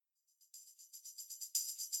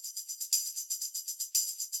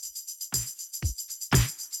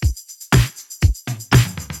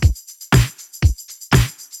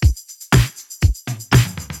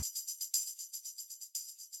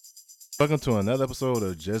Welcome to another episode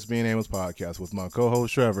of Just Being Amos podcast with my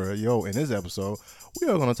co-host Trevor. In this episode, we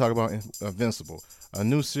are going to talk about Invincible, a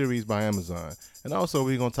new series by Amazon. And also,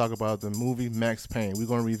 we're going to talk about the movie Max Payne. We're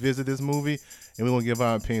going to revisit this movie, and we're going to give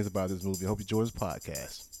our opinions about this movie. I hope you enjoy this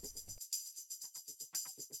podcast.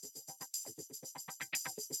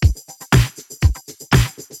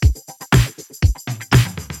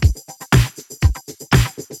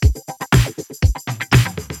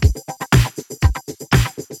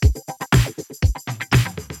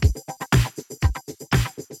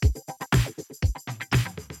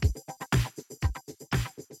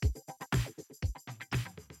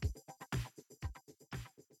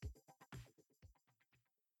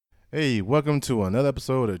 Hey, welcome to another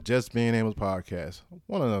episode of Just Being Amos podcast.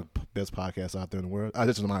 One of the best podcasts out there in the world.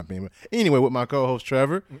 That's just my opinion. Anyway, with my co-host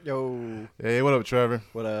Trevor. Yo. Hey, what up, Trevor?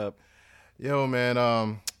 What up? Yo,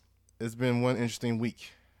 man. It's been one interesting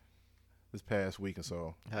week. This past week or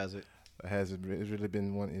so. Has it? It's really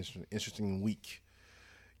been one interesting week.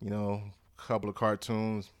 You know, a couple of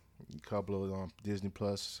cartoons, a couple of Disney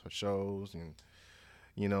Plus shows, and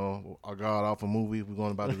you know, a god awful movie we're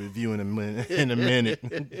going about to review in a minute.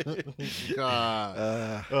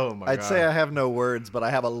 God. Oh my God. I'd say I have no words, but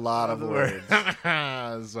I have a lot of words.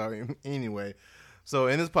 Sorry. Anyway, so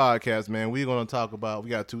in this podcast, man, we're going to talk about, we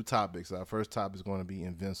got two topics. Our first topic is going to be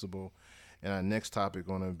Invincible, and our next topic is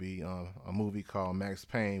going to be a movie called Max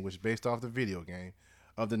Payne, which is based off the video game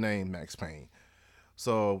of the name Max Payne.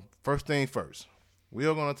 So first thing first. We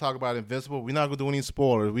are going to talk about Invincible. We're not going to do any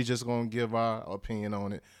spoilers. We're just going to give our opinion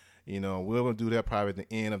on it. You know, we're going to do that probably at the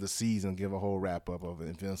end of the season, give a whole wrap-up of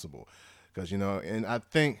Invincible. Because, you know, and I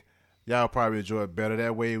think y'all probably enjoy it better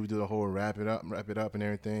that way. We do the whole wrap it up and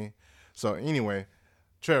everything. So, anyway,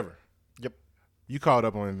 Trevor. Yep. You caught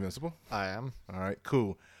up on Invincible. I am. All right,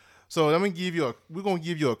 cool. So, we're going to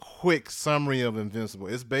give you a quick summary of Invincible.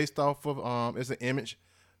 It's based off of, it's an Image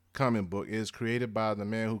comic book. Is created by the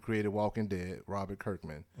man who created Walking Dead, Robert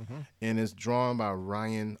Kirkman, and it's drawn by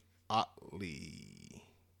Ryan Ottley.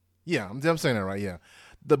 Yeah, I'm saying that right. Yeah,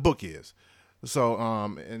 the book is. So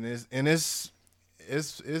it's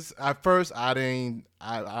at first I didn't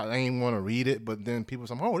want to read it, but then people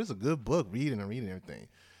said, "Oh, this is a good book. Reading everything."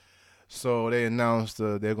 So they announced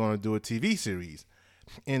they're going to do a TV series.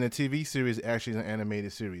 And the TV series is actually an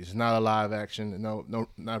animated series. It's not a live action. No,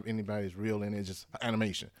 not anybody's real in it. It's just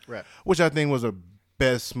animation. Right. Which I think was a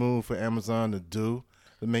best move for Amazon to do,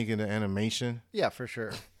 to make it an animation. Yeah, for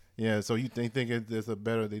sure. Yeah. So you think they did it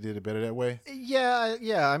better that way?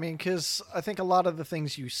 Yeah. I mean, because I think a lot of the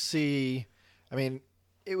things you see, I mean,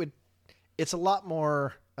 it's a lot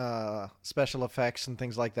more special effects and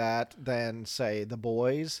things like that than, say, The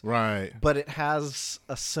Boys. Right. But it has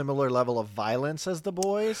a similar level of violence as The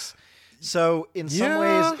Boys. So in some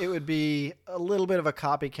ways, it would be a little bit of a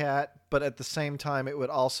copycat, but at the same time, it would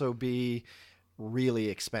also be really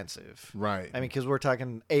expensive. Right. I mean, because we're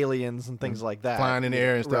talking aliens and things like that. Flying in the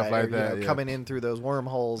air and stuff right, like or, that. You know, coming in through those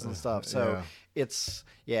wormholes and stuff. So it's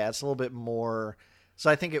a little bit more... So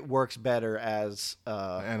I think it works better as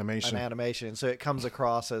an animation. So it comes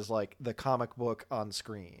across as like the comic book on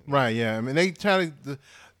screen. Right, yeah. I mean, they try to...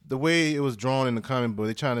 The way it was drawn in the comic book,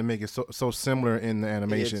 they're trying to make it so similar in the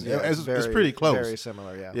animation. It's pretty close. Very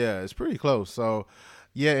similar, yeah. Yeah, it's pretty close. So,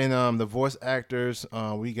 yeah, and the voice actors,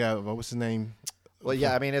 we got, what's his name? Well,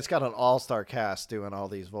 yeah, I mean, it's got an all-star cast doing all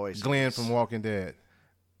these voices. Glenn from Walking Dead.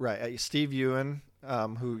 Right. Steve Ewan,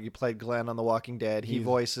 who you played Glenn on The Walking Dead, he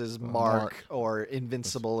voices Mark, or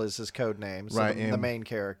Invincible is his code name. So right, the main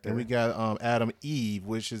character. And we got Adam Eve,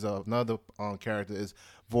 which is another character, is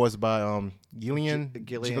voiced by Gillian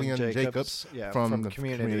Jacobs from the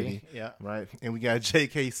Community. Yeah. Right. And we got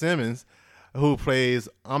J.K. Simmons, who plays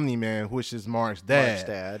Omni-Man, which is Mark's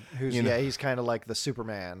dad. Who's he's kind of like the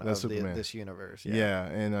Superman this universe. Yeah,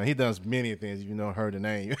 and he does many things. Heard the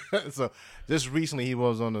name. So just recently, he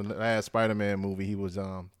was on the last Spider-Man movie. He was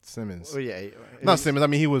Simmons. Oh yeah, not Simmons. I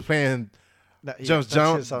mean, he was playing Jones.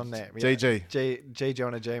 His own name. Yeah. J.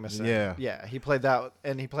 Jonah Jameson. Yeah. He played that,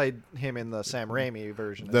 and he played him in the Sam Raimi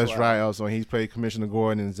version. That's right. Also, he played Commissioner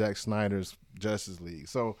Gordon in Zack Snyder's Justice League.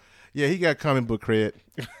 So. Yeah, he got comic book cred.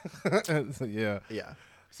 So, yeah.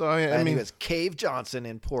 So I mean, he was Cave Johnson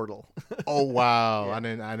in Portal. Oh wow!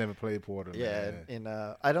 Yeah. I never played Portal. Yeah,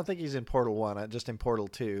 I don't think he's in Portal 1, just in Portal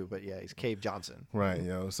 2. But yeah, he's Cave Johnson. Right,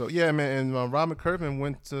 yo. So yeah, man, and Robert Kirkman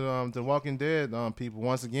went to the Walking Dead people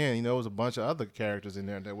once again. There was a bunch of other characters in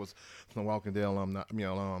there that was the Walking Dead alum.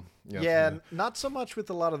 Yeah, not so much with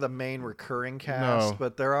a lot of the main recurring cast,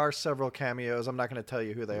 but there are several cameos. I'm not going to tell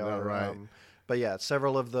you who they are. Right. But yeah,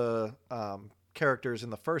 several of the characters in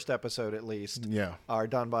the first episode, at least, are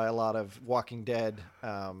done by a lot of Walking Dead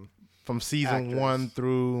from season actors. 1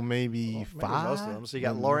 through maybe Maybe 5. most of them. So you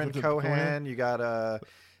got Maybe Lauren Cohen. Cohan. You got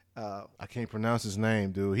I can't pronounce his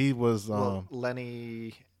name, dude. He was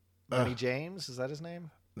Lenny James. Is that his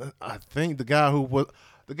name? I think the guy who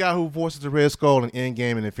voices the Red Skull in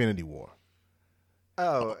Endgame and Infinity War.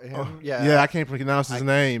 Oh, him? Yeah. Yeah, I can't pronounce his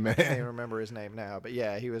name, man. I can't even remember his name now, but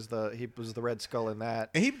yeah, he was the Red Skull in that.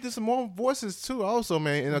 And he did some more voices too, also,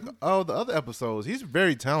 man. In all the other episodes, he's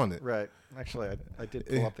very talented. Right. Actually, I did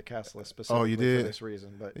pull up the cast list specifically for this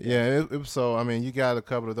reason, but yeah. So I mean, you got a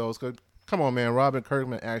couple of those. 'Cause, come on, man. Robert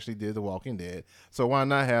Kirkman actually did The Walking Dead, so why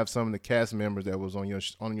not have some of the cast members that was on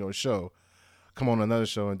your show come on another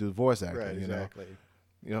show and do voice acting? right, exactly.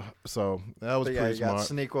 You know, so that was But pretty you got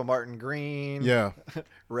smart. Sonequa Martin Green. Yeah.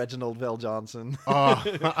 Reginald Vell Johnson.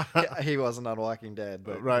 Yeah, he wasn't on Walking Dead,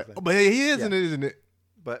 but right. But he is in it, isn't it?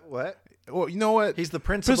 But what? Well, you know what? He's the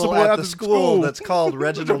principal at the school that's called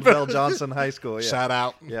Reginald Vell Johnson High School. Yeah. Shout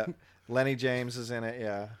out. Yeah. Lenny James is in it.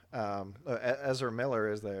 Yeah. Ezra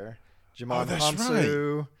Miller is there. Jamon that's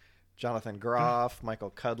Hansu, Jonathan Groff,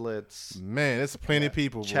 Michael Cudlitz. Man, there's plenty of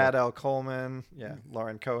people. Chad L. Coleman. Yeah.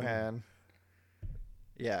 Lauren Cohan.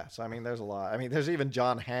 Yeah. So, I mean, there's a lot. I mean, there's even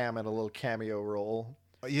John Hamm in a little cameo role.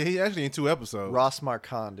 Yeah, he's actually in 2 episodes. Ross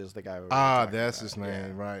Marquand is the guy. That's his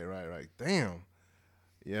name. Yeah. Right. Damn.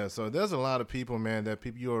 Yeah, so there's a lot of people, man, that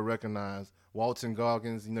you'll recognize. Walton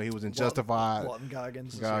Goggins, you know, he was in Justified. Walton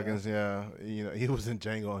Goggins. Yeah. You know, he was in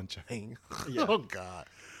Django Unchained. Yeah. Oh, God.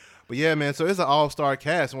 But, yeah, man, so it's an all-star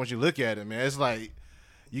cast. And once you look at it, man, it's like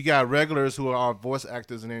you got regulars who are voice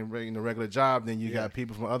actors and in a regular job. Then you got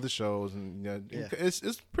people from other shows. And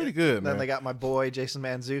it's pretty good, man. Then they got my boy, Jason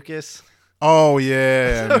Mantzoukas. Oh,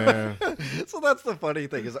 yeah, man. So that's the funny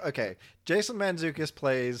thing is, okay, Jason Mantzoukas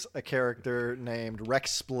plays a character named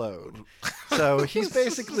Rexplode. So he's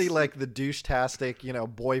basically like the douche-tastic,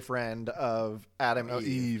 boyfriend of Adam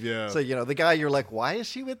Eve. Yeah. So, the guy you're like, why is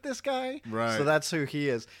she with this guy? Right. So that's who he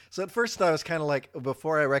is. So at first I was kind of like,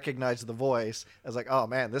 before I recognized the voice, I was like, oh,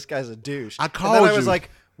 man, this guy's a douche. I called and then I was you. like,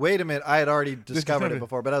 wait a minute. I had already discovered it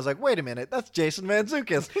before, but I was like, wait a minute. That's Jason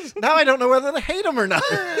Mantzoukas. Now I don't know whether to hate him or not.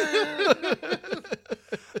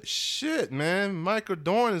 Shit, man. Michael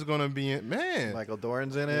Dorn is going to be in. Man. Michael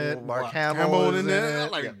Dorn's in it. Mark Hamill Hamill is in there.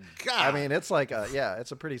 it. Like, Yeah. God. I mean, it's like,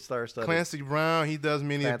 it's a pretty star-studded. Clancy Brown, he does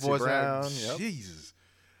many Clancy voice Brown, acting. yep. Jesus.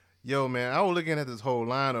 Yo, man, I was looking at this whole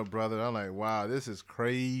lineup, brother. I'm like, wow, this is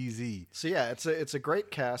crazy. So yeah, it's a great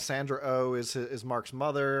cast. Sandra Oh is Mark's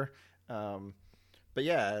mother. But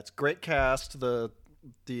yeah, it's great cast. The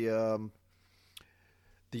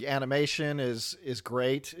animation is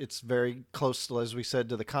great. It's very close, as we said,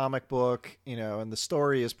 to the comic book, and the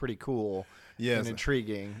story is pretty cool and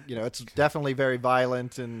intriguing. It's definitely very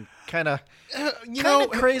violent and kind of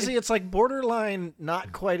crazy. It's like borderline,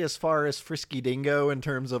 not quite as far as Frisky Dingo in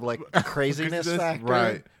terms of like craziness factor.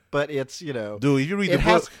 Right. But it's, Dude, if you read the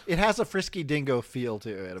book, it has a Frisky Dingo feel to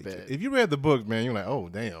it a bit. If you read the book, man, you're like, oh,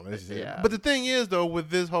 damn. Yeah. But the thing is, though, with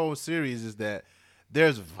this whole series is that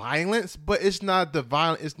there's violence, but it's not the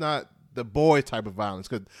violence. It's not the boy type of violence,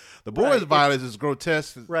 because the boy's violence is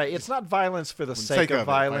grotesque. Right. It's not violence for the sake of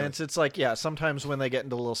violence. It's like, sometimes when they get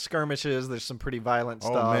into little skirmishes, there's some pretty violent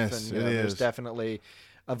stuff. Mess. And there's definitely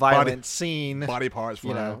a violent scene. Body parts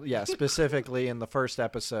flying. Specifically in the first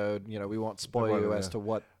episode, we won't spoil you as to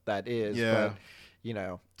what that is. Yeah.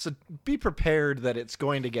 But, so be prepared that it's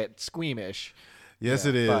going to get squeamish. Yes,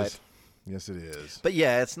 it is. Yes, it is. But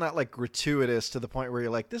yeah, it's not like gratuitous to the point where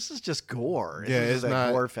you're like, this is just gore. It's not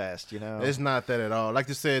a gore fest, It's not that at all. Like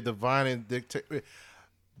you said, the violence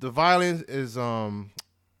is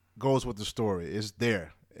goes with the story. It's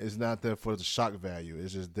there. It's not there for the shock value.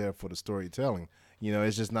 It's just there for the storytelling.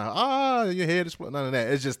 It's just not your head is none of that.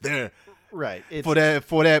 It's just there, right? For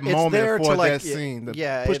that moment, for that scene,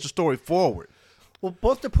 to push the story forward. Well,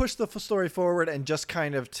 both to push the story forward and just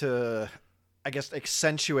kind of to, I guess,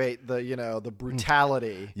 accentuate the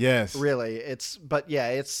brutality. Yes. Really. It's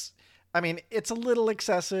a little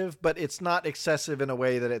excessive, but it's not excessive in a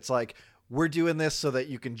way that it's like, we're doing this so that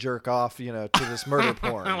you can jerk off, to this murder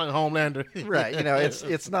porn. Like Homelander. Right.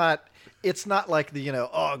 It's not like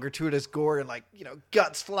the, gratuitous gore and like,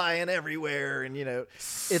 guts flying everywhere. And,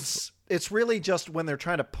 it's really just when they're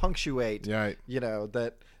trying to punctuate,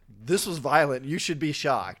 that this was violent. You should be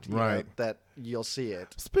shocked, right? That you'll see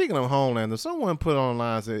it. Speaking of Homelander, someone put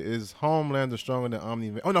online, said, is Homelander stronger than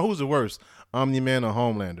Omni-Man? Oh, no, who's the worst? Omni-Man or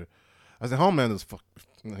Homelander? I said, Homelander's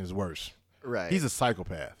is worse. Right. He's a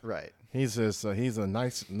psychopath. Right. He's a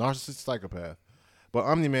nice narcissist psychopath. But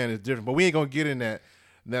Omni-Man is different. But we ain't going to get in that.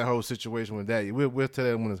 that whole situation with that. We'll tell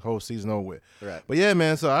that when this whole season over with. Right. But yeah,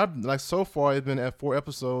 man. So so far it's been at 4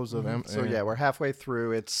 episodes of. So yeah, we're halfway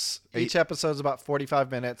through. Each episode's about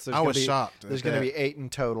 45 minutes. I was shocked. There's going to be 8 in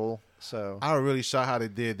total. So I was really shocked how they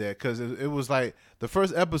did that because it was like the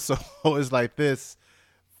first episode is like this.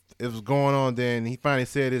 It was going on. Then he finally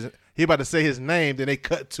said he about to say his name. Then they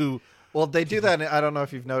cut to. Well, they do that. I don't know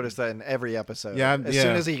if you've noticed that in every episode. Yeah, as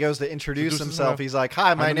soon as he goes to introduce himself, he's like,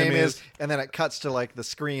 "Hi, my name is," and then it cuts to like the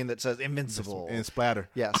screen that says "Invincible" and splatter.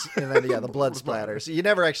 Yes, and then the blood splatters. So you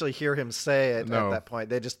never actually hear him say it at that point.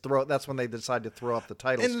 They just throw. That's when they decide to throw up the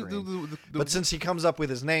title screen. But since he comes up with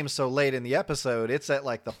his name so late in the episode, it's at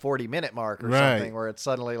like the 40-minute mark or something, where it's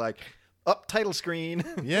suddenly like. Up title screen.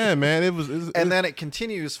 Yeah, man. It was and then it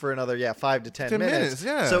continues for another 5 to 10 minutes.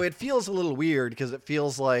 Yeah. So it feels a little weird because it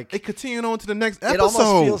feels like it continued on to the next episode. It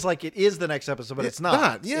almost feels like it is the next episode, but it's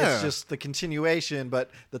not. Yeah. It's just the continuation,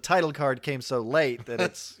 but the title card came so late that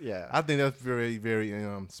it's I think that's very, very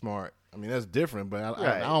smart. I mean, that's different, but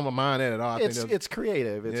I don't mind that at all. It's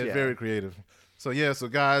creative. It's very creative. So so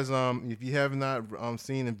guys, if you have not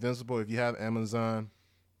seen Invincible, if you have Amazon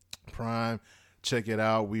Prime, check it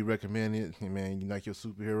out. We recommend it. Hey, man, you like your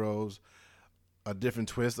superheroes, a different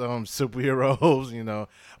twist on superheroes,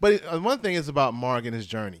 But one thing is about Mark and his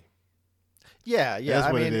journey. Yeah.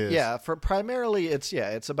 That's what it is. Yeah. For primarily,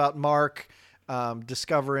 it's about Mark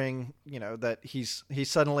discovering, that he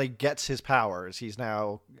suddenly gets his powers. He's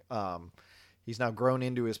now grown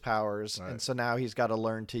into his powers, right. And so now he's got to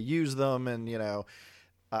learn to use them. And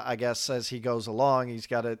I guess as he goes along, he's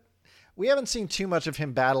got to. We haven't seen too much of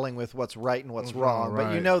him battling with what's right and what's wrong,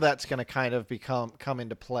 right. But that's going to kind of come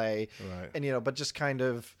into play, right. And but just kind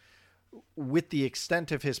of with the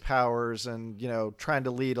extent of his powers, and trying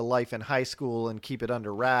to lead a life in high school and keep it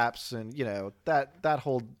under wraps, and that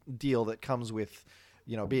whole deal that comes with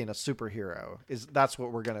being a superhero that's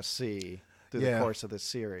what we're going to see through the course of this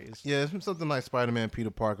series. Yeah, it's something like Spider-Man,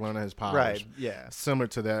 Peter Parker learning his powers, right? Yeah, similar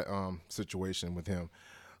to that situation with him.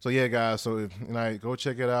 So yeah, guys. So go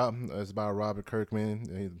check it out. It's about Robert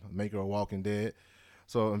Kirkman, maker of Walking Dead.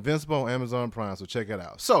 So Invincible on Amazon Prime. So check it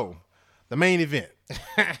out. So the main event,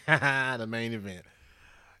 the main event.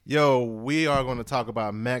 Yo, we are going to talk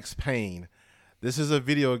about Max Payne. This is a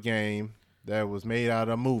video game that was made out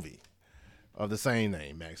of a movie of the same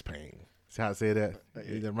name, Max Payne. See how I say that?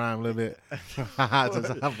 You rhyme a little bit.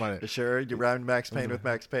 Sure, you rhymed Max Payne with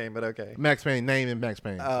Max Payne, but okay. Max Payne, name and Max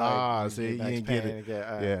Payne. See, you didn't get it.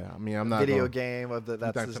 Yeah, I mean, I'm not video game of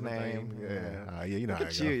that's his name. Yeah, you know. Look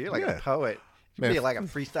at you. You're like a poet. You be like a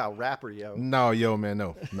freestyle rapper, yo. No, man,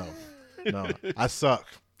 no. I suck.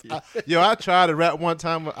 I tried to rap one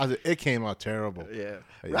time. It came out terrible. Yeah.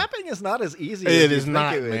 Rapping is not as easy. It is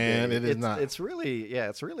not, man. It is not. It's really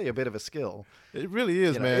a bit of a skill. It really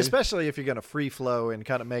is, man. Especially if you're going to free flow and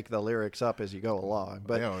kind of make the lyrics up as you go along.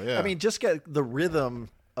 But I mean, just get the rhythm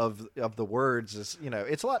of the words is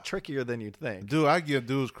it's a lot trickier than you'd think. Dude, I give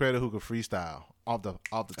dudes credit who can freestyle off the top.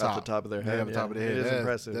 Off the top of their head. Off the top of their head. It is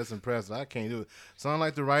impressive. That's impressive. I can't do it. Some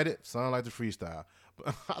like to write it. Some like to freestyle.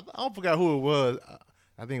 But I forgot who it was.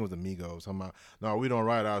 I think it was Amigos. No, we don't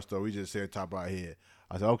write our stuff. We just say it top of our head.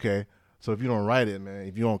 I said, okay. So if you don't write it, man,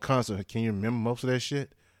 if you're on concert, can you remember most of that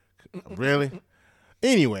shit? Really?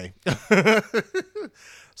 Anyway.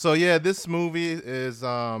 So yeah, this movie is it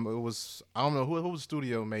was, I don't know who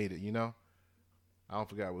studio made it, I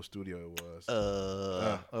forgot what studio it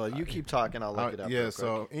was. You keep talking, I'll look it up. Yeah,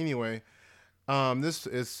 so anyway,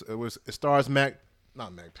 it stars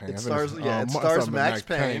not Max Payne. It stars Max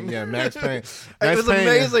Payne. Yeah, Max Payne. It was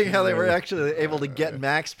amazing how they were actually able to get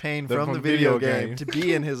Max Payne from the video game to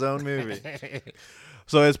be in his own movie.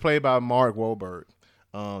 So it's played by Mark Wahlberg,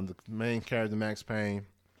 the main character, Max Payne,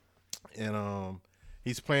 and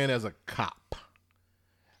he's playing as a cop,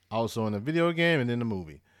 also in the video game and in the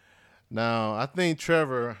movie. Now, I think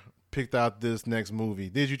Trevor picked out this next movie.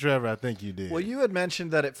 Did you, Trevor? I think you did. Well, you had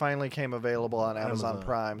mentioned that it finally came available on Amazon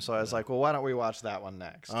Prime, so I was like, well, why don't we watch that one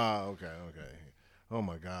next? Oh, okay. Oh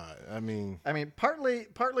my God. I mean, partly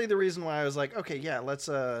the reason why I was like, okay, yeah, let's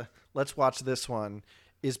watch this one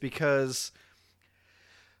is because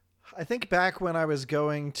I think back when I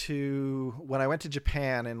went to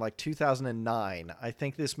Japan in like 2009, I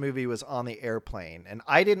think this movie was on the airplane, and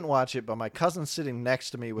I didn't watch it, but my cousin sitting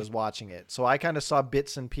next to me was watching it. So I kind of saw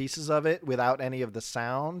bits and pieces of it without any of the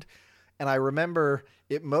sound. And I remember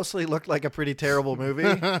it mostly looked like a pretty terrible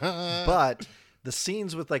movie, but the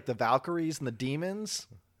scenes with like the Valkyries and the demons,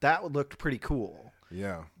 that looked pretty cool.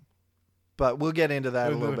 Yeah. But we'll get into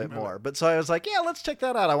that a little bit more. But so I was like, yeah, let's check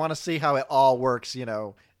that out. I want to see how it all works,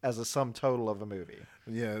 as a sum total of a movie.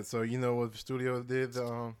 Yeah, so you know what the studio did?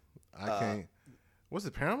 I can't. Was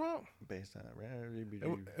it Paramount? Based on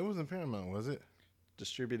It wasn't Paramount, was it?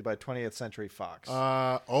 distributed by 20th Century Fox.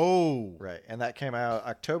 Right. And that came out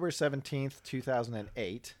October 17th,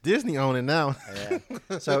 2008. Disney own it now.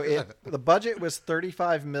 Yeah. So the budget was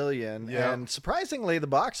 $35 million, Yeah. and surprisingly, the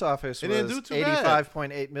box office It was didn't do too bad.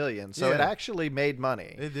 $85.8 million. So Yeah. it actually made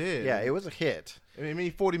money. It did. Yeah, it was a hit. It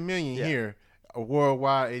made $40 million Yeah. here,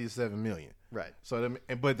 worldwide $87 million. Right. So,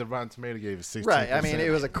 but the Rotten Tomato gave it 16%. Right. I mean, it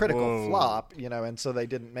was a critical Whoa. flop, and so they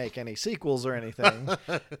didn't make any sequels or anything.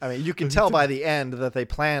 I mean, you can tell by the end that they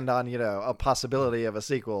planned on, a possibility of a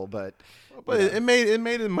sequel, but it made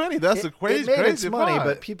it money. That's the crazy, it made crazy its money, part.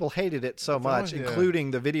 but people hated it so much, yeah.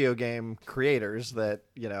 including the video game creators, that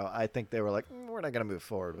I think they were like, we're not going to move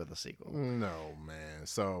forward with a sequel. No, man.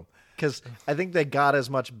 So Because I think they got as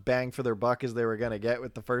much bang for their buck as they were going to get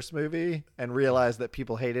with the first movie, and realized that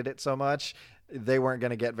people hated it so much, they weren't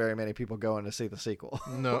going to get very many people going to see the sequel.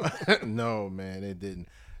 no, no, man, it didn't.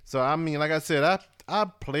 So I mean, like I said, I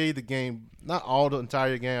played the game, not all the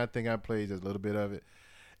entire game. I think I played just a little bit of it.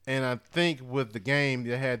 And I think with the game,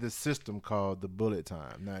 they had this system called the bullet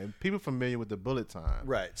time. Now, people familiar with the bullet time.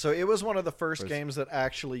 Right. So it was one of the first games that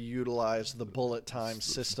actually utilized the bullet time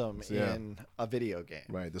system Yeah. in a video game.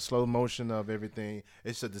 Right. The slow motion of everything.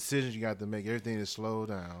 It's the decisions you got to make. Everything is slowed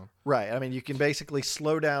down. Right. I mean, you can basically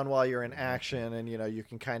slow down while you're in action, and you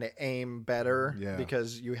can kind of aim better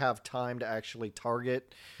because you have time to actually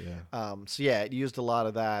target. Yeah. So yeah, it used a lot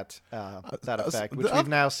of that effect, which we've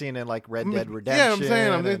now seen in like Red Dead Redemption. Yeah, I'm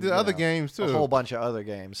saying and, the other games too. a whole bunch of other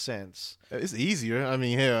games since. It's easier. I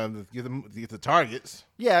mean, get the targets.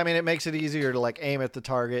 Yeah, I mean, it makes it easier to like aim at the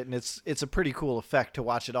target, and it's a pretty cool effect to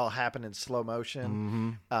watch it all happen in slow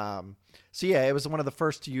motion. So yeah, it was one of the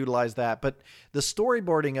first to utilize that. But the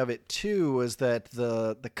storyboarding of it too was that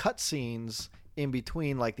the cutscenes in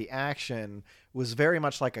between, like the action, was very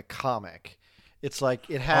much like a comic. It's like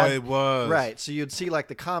it had. Oh, it was. Right. So you'd see like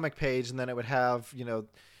the comic page, and then it would have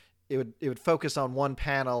it would focus on one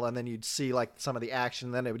panel, and then you'd see like some of the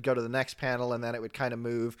action. Then it would go to the next panel, and then it would kind of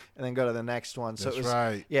move, and then go to the next one. So That's it was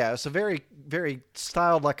right. Yeah, it's a very, very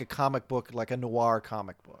styled like a comic book, like a noir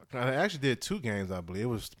comic book. I actually did 2 games, I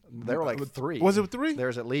believe. There were like 3. Was it 3?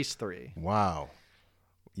 There's at least 3. Wow.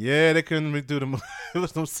 Yeah, they couldn't redo them. It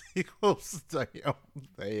was no sequels. Damn.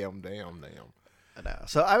 I know.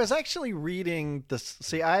 So I was actually reading this.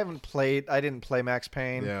 See, I didn't play Max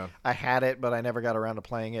Payne. Yeah. I had it, but I never got around to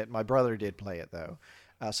playing it. My brother did play it though.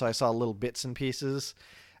 So I saw little bits and pieces.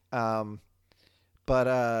 I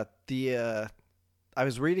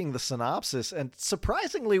was reading the synopsis, and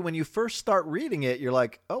surprisingly, when you first start reading it, you're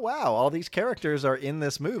like, oh wow, all these characters are in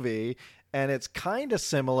this movie. And it's kind of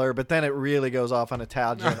similar, but then it really goes off on a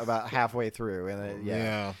tangent about halfway through.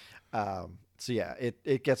 And so yeah,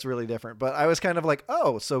 it gets really different. But I was kind of like,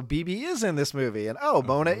 oh, so BB is in this movie, and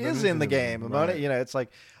Mona is in the game. And Mona, it's like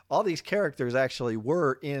all these characters actually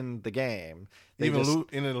were in the game. Even the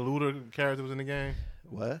Ludacris character was in the game.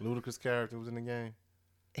 What? Ludacris character was in the game.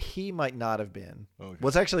 He might not have been. Okay.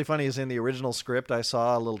 What's actually funny is in the original script, I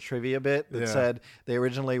saw a little trivia bit that said they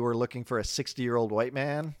originally were looking for a 60-year-old white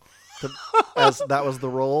man. As that was the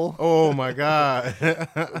role. Oh my God!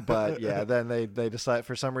 But yeah, then they decided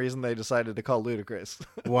for some reason they decided to call Ludacris.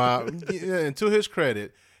 Wow! Yeah, and to his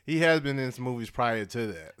credit, he has been in some movies prior to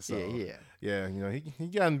that. So, yeah. He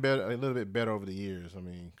gotten better, a little bit better over the years. I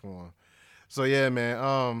mean, come on. So yeah,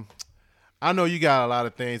 man. I know you got a lot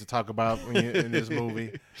of things to talk about when you're in this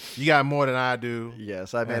movie. You got more than I do.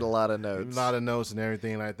 Yes, I made a lot of notes. A lot of notes and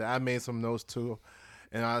everything like that. I made some notes too,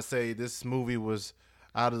 and I say this movie was.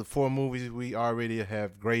 Out of the 4 movies we already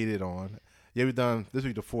have graded on, we've done this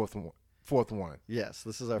week the fourth one. Yes,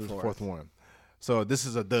 this is our fourth one. So this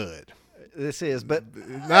is a dud. This is, but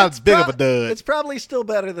not as big of a dud. It's probably still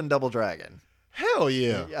better than Double Dragon. Hell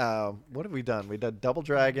yeah! What have we done? We did Double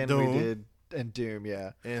Dragon. Doom. And Doom,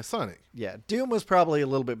 yeah, and Sonic. Yeah, Doom was probably a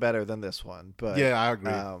little bit better than this one, but yeah, I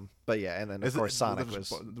agree. But yeah, and then of course Sonic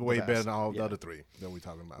was way better than all the other 3 that we're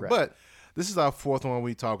talking about. Right. But this is our 4th one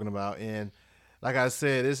we're talking about, and. Like I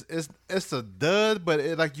said, it's a dud, but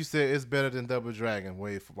like you said, it's better than Double Dragon.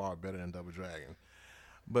 Way far better than Double Dragon.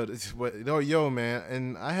 But man,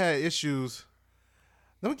 and I had issues.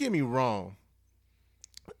 Don't get me wrong.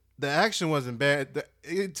 The action wasn't bad. The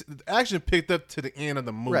action picked up to the end of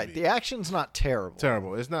the movie. Right. The action's not terrible.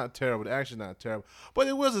 Terrible. It's not terrible. The action's not terrible. But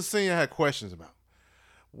it was a scene I had questions about.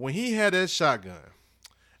 When he had that shotgun,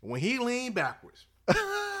 when he leaned backwards.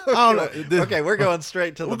 I don't know. Okay, we're going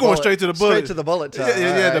straight to the bullet. We're going straight to the bullet. Straight to the bullet time.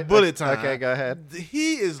 Yeah, the bullet time. Okay, go ahead.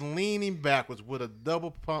 He is leaning backwards with a double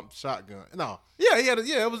pump shotgun.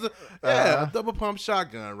 It was a double pump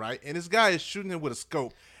shotgun, right? And this guy is shooting it with a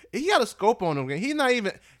scope. he had a scope on him. He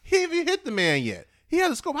even hit the man yet. He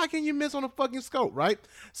had a scope. How can you miss on a fucking scope, right?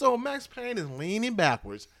 So Max Payne is leaning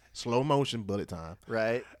backwards, slow motion bullet time.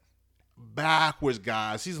 Right. Backwards,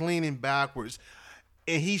 guys. He's leaning backwards.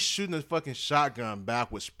 And he's shooting a fucking shotgun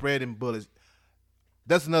backwards, spreading bullets.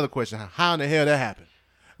 That's another question. How in the hell that happened?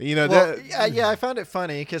 You know, well, yeah, I found it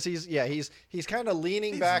funny because he's kind of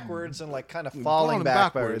leaning backwards and like kind of falling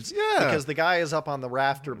backwards. Yeah, because the guy is up on the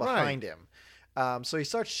rafter behind him. So he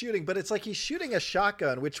starts shooting, but it's like he's shooting a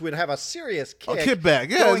shotgun, which would have a serious kickback,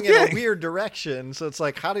 going in a weird direction. So it's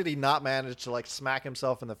like, how did he not manage to like smack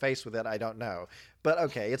himself in the face with it? I don't know. But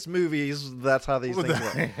okay, it's movies. That's how these things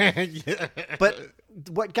work. Yeah. But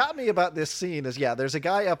what got me about this scene is, there's a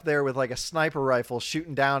guy up there with like a sniper rifle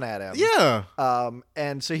shooting down at him. Yeah.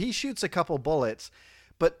 And so he shoots a couple bullets,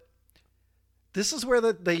 but this is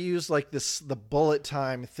where they use like the bullet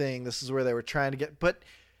time thing. This is where they were trying to get, but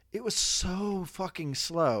it was so fucking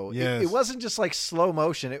slow. Yes. It wasn't just like slow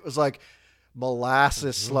motion. It was like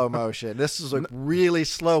molasses slow motion. This is like really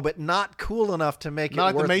slow, but not cool enough to make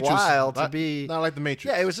not it like worthwhile the to be. Not like the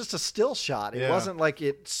Matrix. Yeah, it was just a still shot. It wasn't like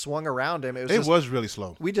it swung around him. It was really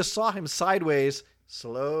slow. We just saw him sideways,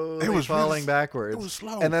 slowly falling backwards. It was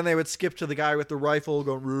slow. And then they would skip to the guy with the rifle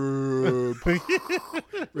going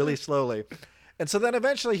really slowly. And so then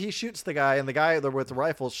eventually he shoots the guy, and the guy with the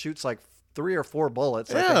rifle shoots like 3 or 4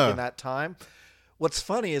 bullets, I think, in that time. What's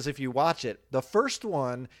funny is if you watch it, the first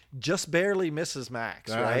one just barely misses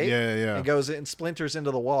Max, right? Yeah. And goes and splinters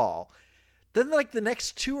into the wall. Then like the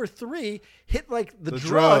next 2 or 3 hit like the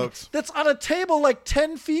drug that's on a table like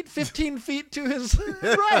 10 feet, 15 feet to his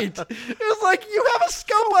right. It was like, you have a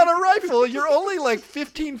scope on a rifle. You're only like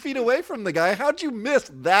 15 feet away from the guy. How'd you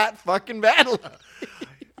miss that fucking badly?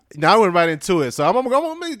 Now I went right into it. So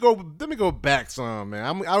let me go back some,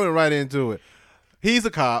 man. I went right into it. He's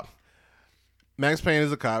a cop. Max Payne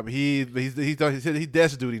is a cop. He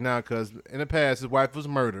desk duty now because in the past his wife was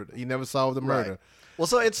murdered. He never solved the murder. Right. Well,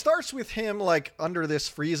 so it starts with him like under this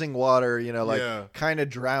freezing water, kind of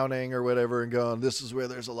drowning or whatever, and going, "This is where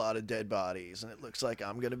there's a lot of dead bodies, and it looks like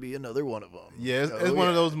I'm gonna be another one of them." Yeah, it's one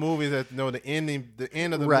of those movies that the end of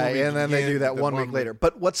the movie, right? And then they do that 1 week later.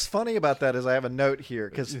 But what's funny about that is I have a note here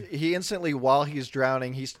because he instantly, while he's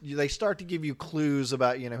drowning, they start to give you clues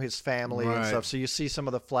about his family and stuff. So you see some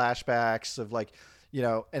of the flashbacks of like,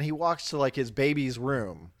 and he walks to like his baby's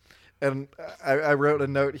room. And I wrote a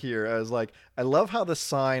note here. I was like, I love how the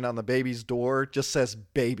sign on the baby's door just says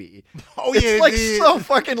baby. Oh, yeah. It's like so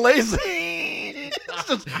fucking lazy. It's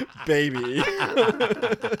just baby.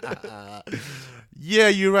 Yeah,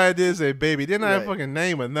 you're right. There's a baby. They're not a fucking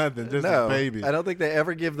name or nothing. Just a baby. I don't think they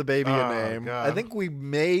ever give the baby a name. God. I think we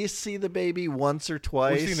may see the baby once or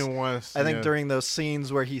twice. We've seen it once. I think during those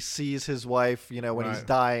scenes where he sees his wife, when he's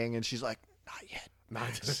dying, and she's like, not yet.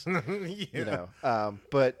 But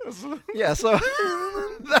yeah, so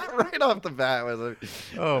that right off the bat was like,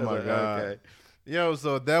 oh my god. Okay. Yo,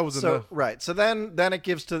 so that was enough. Right. So then it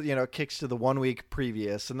gives to kicks to the 1 week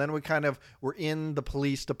previous, and then we're in the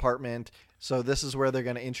police department. So this is where they're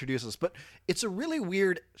going to introduce us. But it's a really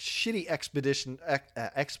weird, shitty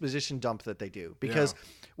exposition dump that they do because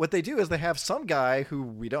what they do is they have some guy who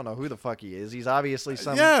we don't know who the fuck he is. He's obviously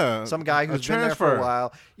some guy who's been there for a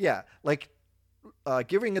while. Yeah, like.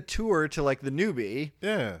 Giving a tour to like the newbie.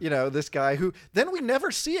 Yeah. This guy who then we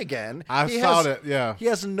never see again. I saw that. Yeah. He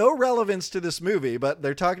has no relevance to this movie, but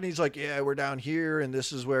they're talking. He's like, yeah, we're down here, and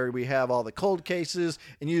this is where we have all the cold cases.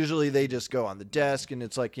 And usually they just go on the desk, and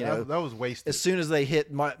it's like, that was wasted. As soon as they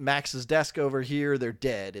hit Max's desk over here, they're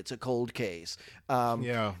dead. It's a cold case.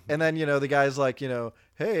 Yeah. And then the guy's like,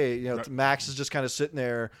 hey, Max is just kind of sitting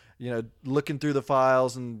there, looking through the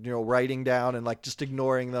files and writing down and like just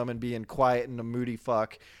ignoring them and being quiet and a moody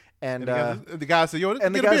fuck. And the guy said, "Yo,"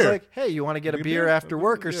 and the guy's like, "Hey, you want to get a beer after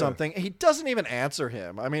work or something?" And he doesn't even answer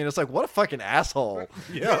him. I mean, it's like, what a fucking asshole.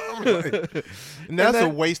 Yeah, and that's a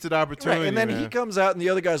wasted opportunity. Right. And then man. he comes out, and the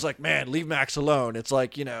other guy's like, "Man, leave Max alone." It's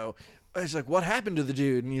like, he's like, "What happened to the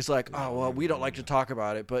dude?" And he's like, "Oh, well, we don't like to talk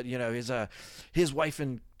about it, but his wife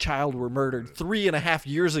and child were murdered 3.5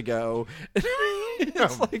 years ago."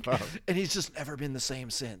 It's like, and he's just never been the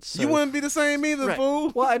same since. So. You wouldn't be the same either,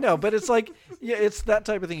 fool. Well, I know, but it's like, it's that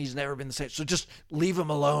type of thing. He's never been the same. So just leave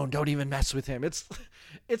him alone. Don't even mess with him. It's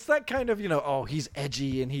that kind of, he's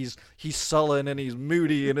edgy and he's sullen and he's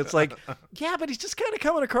moody. And it's like, yeah, but he's just kind of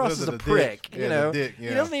coming across as a prick. He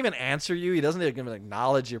doesn't even answer you. He doesn't even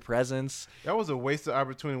acknowledge your presence. That was a wasted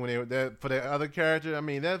opportunity for the other character. I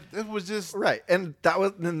mean, that was just right. And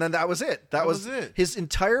then that was it. That was it. His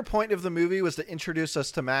entire point of the movie was to introduce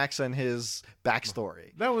us to Max and his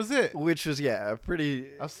backstory. That was it. Which was pretty.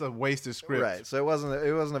 That's a wasted script. Right. So it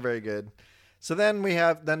wasn't a very good. So then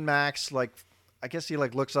Max, like, I guess he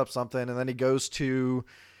like looks up something, and then he goes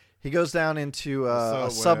down into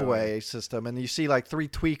a subway system, and you see like 3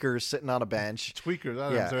 tweakers sitting on a bench. Tweakers,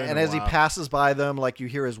 and as he passes by them, like you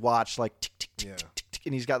hear his watch like tick tick tick tick tick,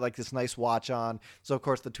 and he's got like this nice watch on. So of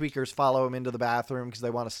course the tweakers follow him into the bathroom because they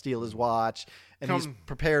want to steal his watch, and he's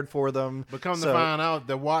prepared for them. But come to find out,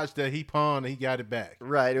 the watch that he pawned, he got it back.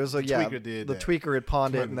 Right, it was the tweaker did the that. tweaker had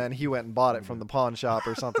pawned it, and then he went and bought it from the pawn shop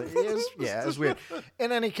or something. It was weird.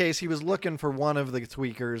 In any case, he was looking for one of the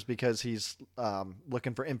tweakers because he's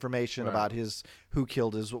looking for information about who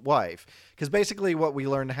killed his wife. Because basically what we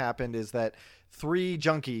learned happened is that 3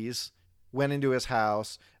 junkies went into his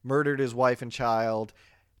house, murdered his wife and child.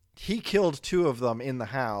 He killed 2 of them in the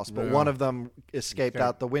house, but one of them escaped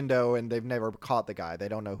out the window, and they've never caught the guy. They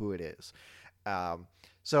don't know who it is.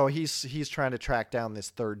 So he's trying to track down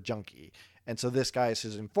this 3rd junkie. And so this guy is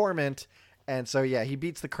his informant. And so, he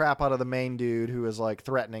beats the crap out of the main dude who is, like,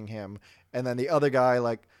 threatening him. And then the other guy,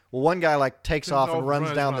 one guy, takes off and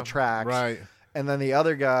runs down the tracks. Right. And then the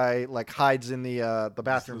other guy, hides in the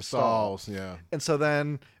bathroom stalls. Yeah. And so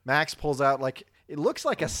then Max pulls out, it looks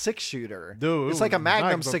like a 6-shooter. Dude, it's like a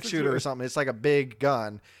Magnum 6-shooter or something. It's like a big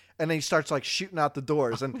gun. And then he starts, shooting out the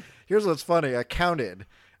doors. And here's what's funny. I counted.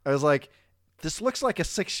 I was like, this looks like a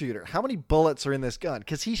 6-shooter. How many bullets are in this gun?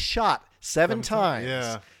 Because he shot 7 times.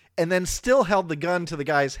 Yeah. And then still held the gun to the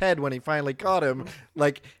guy's head when he finally caught him.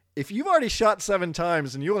 If you've already shot 7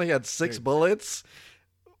 times and you only had 6 bullets,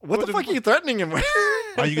 what the fuck are you threatening him with?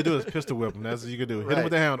 All you can do is pistol whip him. That's what you can do. Hit him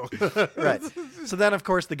with the handle. Right. So then, of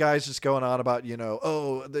course, the guy's just going on about,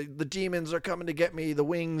 the demons are coming to get me, the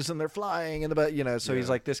wings, and they're flying. So he's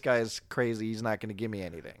like, this guy's crazy. He's not going to give me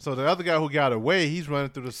anything. So the other guy who got away, he's running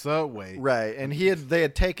through the subway. Right. And they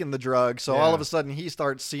had taken the drug. So all of a sudden, he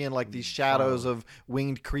starts seeing these shadows of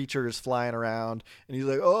winged creatures flying around. And he's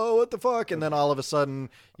like, oh, what the fuck? And then all of a sudden,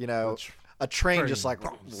 a train just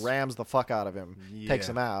rams the fuck out of him, takes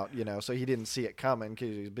him out, so he didn't see it coming because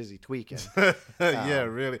he was busy tweaking. Yeah,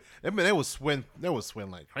 really. I mean, they was swing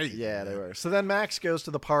like crazy. Yeah, they were. So then Max goes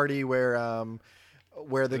to the party where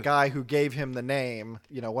the guy who gave him the name,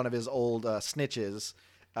 one of his old snitches,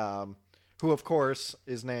 who of course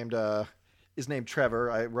is named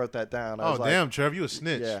Trevor. I wrote that down. I was damn, Trevor, you a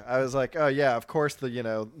snitch. Yeah, I was like, oh yeah, of course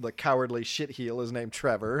the cowardly shitheel is named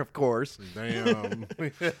Trevor, of course. Damn.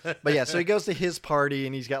 But yeah, so he goes to his party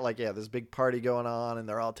and he's got this big party going on and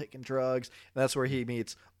they're all taking drugs. And that's where he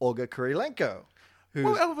meets Olga Kurilenko.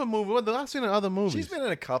 What other movie? I've seen in other movies. She's been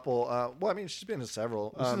in a couple. She's been in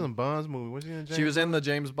several. She's in a Bonds movie. Was she in She was in the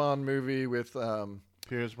James Bond movie with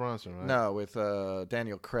Pierce Brosnan, right? No, with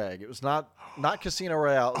Daniel Craig. It was not Casino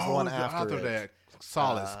Royale. It was the one after that.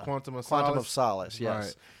 Solace, Quantum of Solace.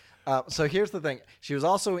 Yes. Right. So here's the thing. She was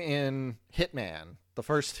also in Hitman, the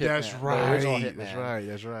first Hitman. That's right. The original Hitman.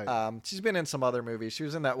 That's right. She's been in some other movies. She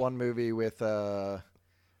was in that one movie with Tom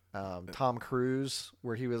Cruise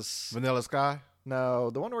where he was Vanilla Sky. No,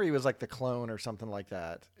 the one where he was like the clone or something like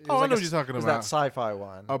that. I know what you're talking about. It was that sci-fi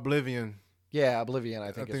one. Oblivion. Yeah, Oblivion.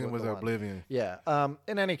 I think it was Oblivion. Yeah.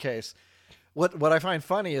 In any case, what I find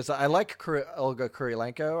funny is I like Olga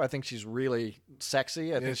Kurilenko. I think she's really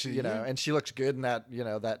sexy. I think she and she looks good in that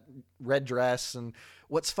that red dress. And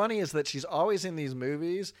what's funny is that she's always in these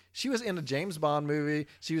movies. She was in a James Bond movie.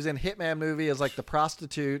 She was in Hitman movie as the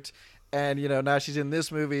prostitute, and now she's in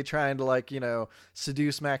this movie trying to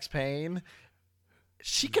seduce Max Payne.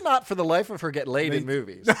 She cannot, for the life of her, get laid in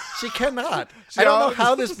movies. She cannot. I don't know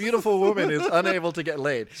how this beautiful woman is unable to get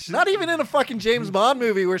laid. Not even in a fucking James Bond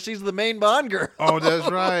movie where she's the main Bond girl. Oh, that's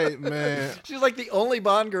right, man. She's like the only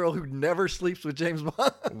Bond girl who never sleeps with James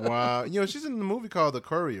Bond. Wow. She's in the movie called The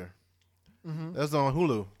Courier. Mm-hmm. That's on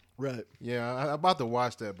Hulu. Right. Yeah, I'm about to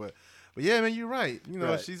watch that, but yeah, man, you're right.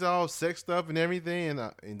 Right. She's all sexed up and everything,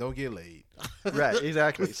 and don't get laid. Right,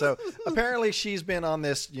 exactly. So apparently she's been on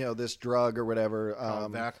this, this drug or whatever.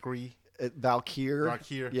 Valkyr.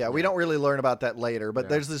 Yeah, we don't really learn about that later, but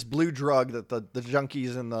there's this blue drug that the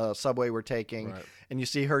junkies in the subway were taking, and you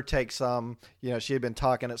see her take some. She had been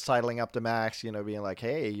sidling up to Max, being like,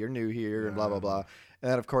 "Hey, you're new here," and blah blah blah.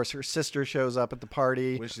 And then of course her sister shows up at the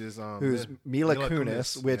party, which is who's Mila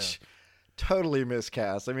Kunis, which. Totally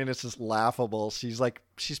miscast. I mean, it's just laughable. She's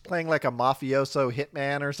playing like a mafioso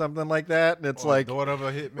hitman or something like that, and it's daughter of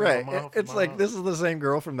a hitman. Right. It's like this is the same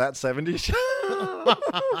girl from That 70s Show.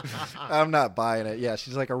 I'm not buying it. Yeah,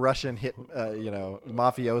 she's like a Russian hit,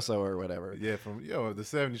 mafioso or whatever. Yeah, from the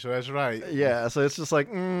 '70s show. That's right. Yeah, so it's just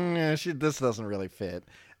like, this doesn't really fit.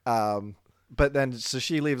 But then, so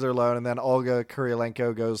she leaves her alone, and then Olga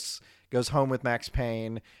Kurylenko goes home with Max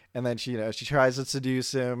Payne, and then she tries to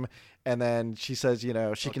seduce him, and then she says,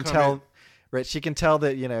 she can tell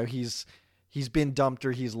that he's been dumped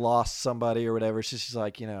or he's lost somebody or whatever. So she's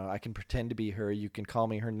like, I can pretend to be her. You can call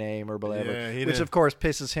me her name or whatever. Yeah, which of course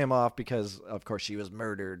pisses him off because of course she was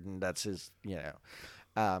murdered and that's his,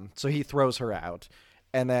 so he throws her out.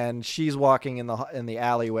 And then she's walking in the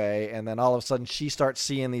alleyway, and then all of a sudden she starts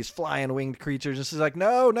seeing these flying winged creatures, and she's like,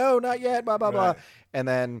 "No, not yet!" Blah blah blah. And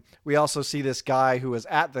then we also see this guy who was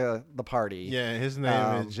at the party. Yeah, his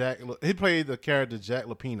name is Jack. He played the character Jack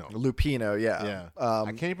Lupino. Lupino, yeah. Yeah.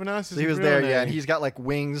 I can't pronounce his so he was real there, name. yeah, and he's got like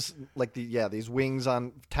wings, like these wings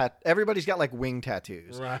on. Everybody's got like wing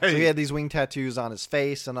tattoos. Right. So he had these wing tattoos on his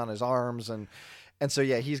face and on his arms, and so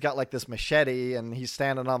yeah, he's got like this machete, and he's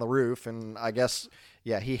standing on the roof, and I guess.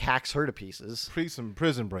 Yeah, he hacks her to pieces. Prison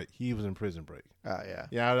Break. He was in Prison Break. Yeah.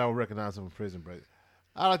 Yeah, I don't recognize him from Prison Break.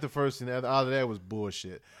 I like the first scene. Out of that was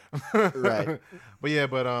bullshit. Right.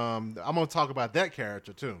 But I'm gonna talk about that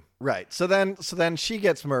character too. Right. So then she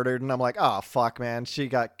gets murdered, and I'm like, oh fuck, man, she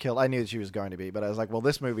got killed. I knew she was going to be, but I was like, well,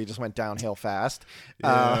 this movie just went downhill fast.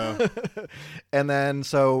 Yeah. And then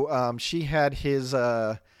so she had his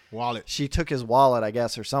wallet. She took his wallet, I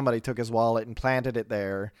guess, or somebody took his wallet and planted it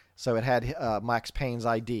there. So it had Max Payne's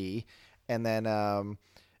ID, and then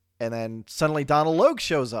suddenly Donald Logue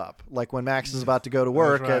shows up, like when Max is about to go to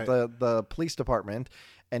work at the police department,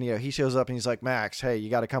 and he shows up and he's like, Max, hey,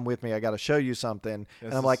 you got to come with me. I got to show you something.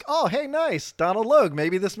 And I'm like, oh, hey, nice, Donald Logue.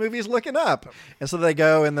 Maybe this movie's looking up. And so they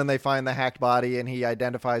go, and then they find the hacked body, and he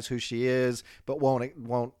identifies who she is, but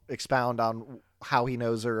won't expound on how he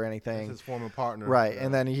knows her or anything. That's his former partner. Right.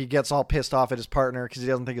 And then he gets all pissed off at his partner because he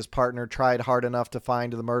doesn't think his partner tried hard enough to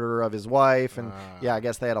find the murderer of his wife. And I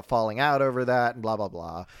guess they had a falling out over that and blah, blah,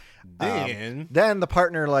 blah. Then the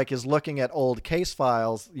partner is looking at old case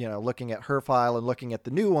files, looking at her file and looking at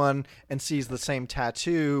the new one, and sees the same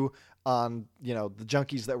tattoo on, the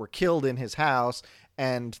junkies that were killed in his house,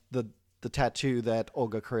 and the tattoo that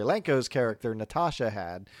Olga Kurylenko's character Natasha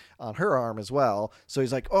had on her arm as well. So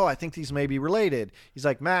he's like, oh, I think these may be related. He's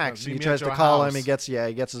like, Max, and he tries to call him. He gets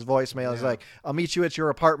his voicemail. Yeah. He's like, I'll meet you at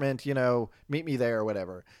your apartment, meet me there or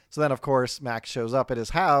whatever. So then of course Max shows up at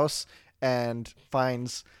his house and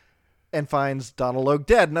finds Donald Logue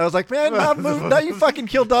dead. And I was like, man, now you fucking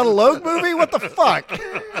killed Donald Logue, movie? What the fuck?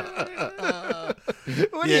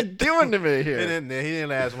 What are you doing to me here? He didn't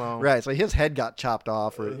last long. Right, so his head got chopped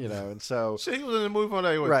off, and so... Shit, he was in the movie for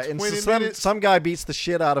 20 right, and so minutes? some guy beats the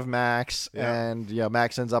shit out of Max, and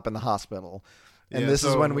Max ends up in the hospital. And this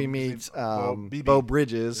is when we meet Beau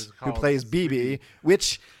Bridges, who plays BB,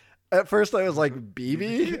 which... At first, I was like,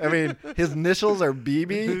 BB? I mean, his initials are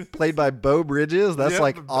BB, played by Beau Bridges. That's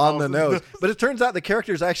on the nose. But it turns out the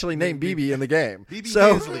character is actually named BB in the game. BB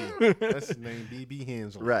Hensley. That's his name, BB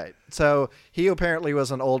Hensley. Right. So he apparently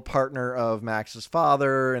was an old partner of Max's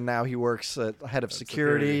father, and now he works at head of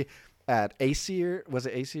security at Aesir. Was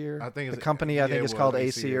it Aesir? I think it's the company. I think it's called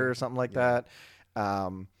Aesir or something like that.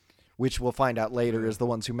 Which we'll find out later is the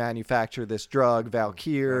ones who manufacture this drug,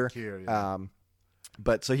 Valkyr.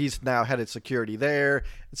 But so he's now headed security there.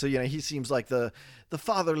 And so, he seems like the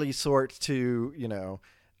fatherly sort to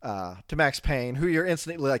Max Payne, who you're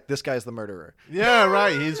instantly like, this guy's the murderer. Yeah,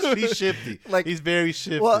 right. He's shifty. He's very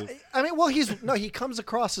shifty. Well, he comes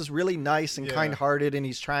across as really nice and kind-hearted, and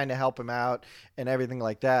he's trying to help him out and everything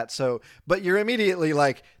like that. So, but you're immediately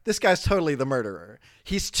like, this guy's totally the murderer.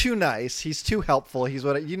 He's too nice. He's too helpful. He's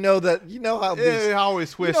how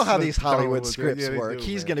these Hollywood scripts work.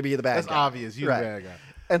 He's going to be the bad guy. That's obvious. He's the bad guy.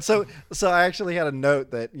 And so I actually had a note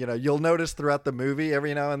that, you'll notice throughout the movie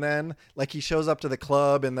every now and then, like he shows up to the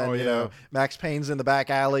club and then, Max Payne's in the back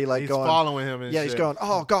alley, he's following him. And he's going,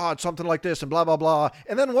 oh God, something like this and blah, blah, blah.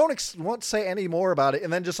 And then won't say any more about it.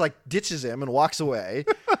 And then just ditches him and walks away.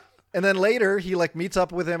 And then later he meets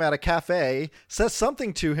up with him at a cafe, says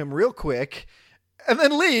something to him real quick, and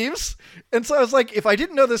then leaves. And so I was like, if I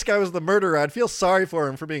didn't know this guy was the murderer, I'd feel sorry for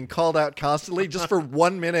him for being called out constantly just for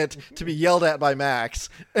 1 minute to be yelled at by Max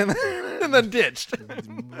and then ditched.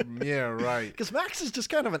 Yeah, right. Because Max is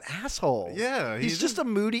just kind of an asshole. Yeah. He's just a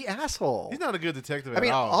moody asshole. He's not a good detective at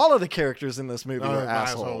all. All of the characters in this movie were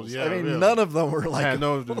assholes. Yeah, really. None of them were had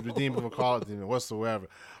no redeemable quality whatsoever.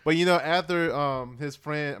 But after his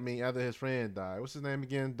friend died, what's his name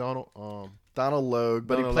again? Donald Logue,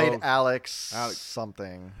 but he played Alex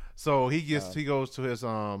something. So he goes to his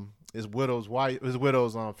his widow's wife, his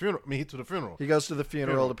widow's funeral. I mean, to the funeral. He goes to the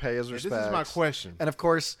funeral to pay his respects. This is my question. And of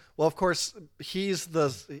course, he's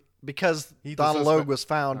because He's Donald the Logue suspect. was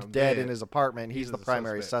found dead in his apartment. He's He's the the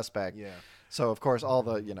primary suspect. Yeah. So of course, all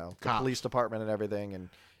the the Cops. police department and everything, and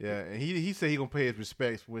Yeah, and he said he gonna pay his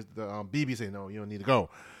respects. With the BB said no, you don't need to go.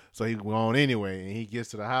 So he went on anyway, and he gets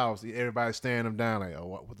to the house. Everybody's staring him down like, oh,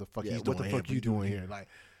 what the fuck he's doing? what the here? fuck you doing here? Like,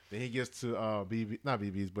 then he gets to BB, not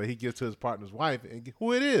BB's, but he gets to his partner's wife, and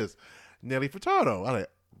who it is, Nelly Furtado. I like,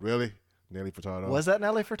 really, Nelly Furtado? was that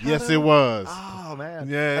Nelly Furtado? Yes, it was. Oh man,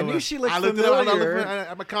 Yeah, I knew she looked I looked familiar. it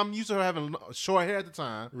up. I'm used to her having short hair at the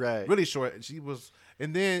time, Right. Really short. And she was,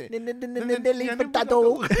 and then Nelly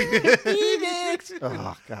Furtado. Remix.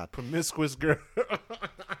 Oh god. promiscuous girl.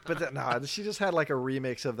 But no, she just had like a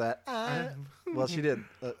remix of that. Well, she did.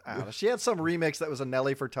 I don't know. She had some remix that was a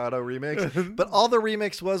Nelly Furtado remix, but all the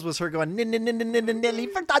remix was her going Nelly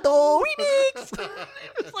Furtado remix.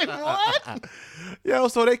 It's like what? Yo,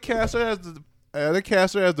 so they cast her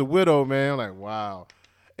as the widow, man. Like, wow.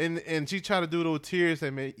 And she tried to do those tears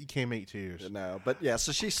that man, you can't make tears. No, but yeah.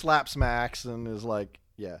 So she slaps Max and is like,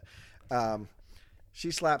 she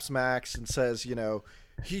slaps Max and says,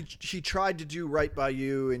 he tried to do right by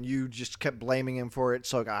you and you just kept blaming him for it.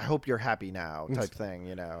 So I hope you're happy now, type thing,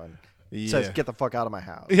 and says, get the fuck out of my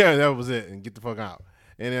house. Yeah, that was it. And get the fuck out.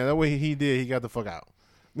 And then that way he did, he got the fuck out.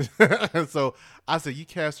 So I said, you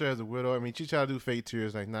cast her as a widow. I mean, she tried to do fake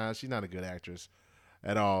tears. Like, nah, she's not a good actress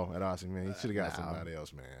at all. I said, man, you should have got somebody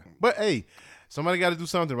else, man. But hey, somebody got to do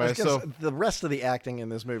something, right? So the rest of the acting in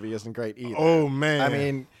this movie isn't great either. Oh man, I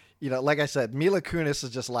mean, like I said, Mila Kunis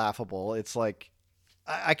is just laughable. It's like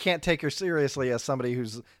I can't take her seriously as somebody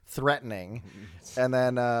who's threatening, and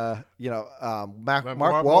then Mark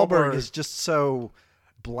Wahlberg is just so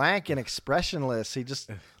blank and expressionless. He just,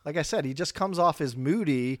 like I said, he just comes off as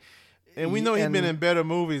moody. And we know he's been in better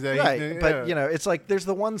movies. Right, but it's like there's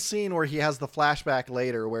the one scene where he has the flashback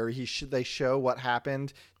later where they show what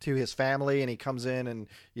happened to his family, and he comes in and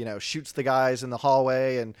shoots the guys in the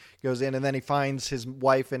hallway and goes in, and then he finds his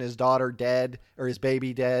wife and his daughter dead, or his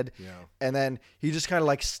baby dead, and then he just kind of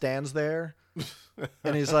like stands there,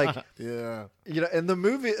 and he's like, and the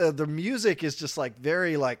movie, the music is just like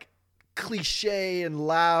very like cliche and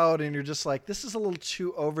loud, and you're just like, this is a little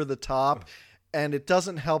too over the top. And it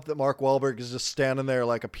doesn't help that Mark Wahlberg is just standing there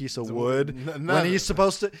like a piece of wood when he's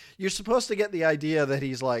supposed to. You're supposed to get the idea that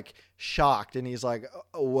he's like shocked and he's like,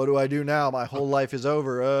 oh, "What do I do now? My whole life is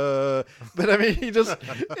over." But I mean, it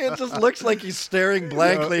just looks like he's staring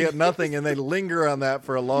blankly at nothing, and they linger on that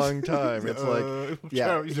for a long time. It's like,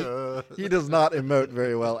 he does not emote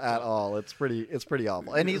very well at all. It's pretty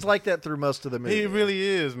awful, and he's like that through most of the movie. He really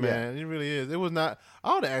is, man. He really is. It was not.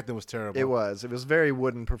 All the acting was terrible. It was very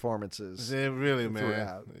wooden performances. It really, man.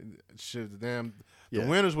 Throughout. Shit, the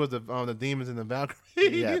winners was the Demons and the Valkyries.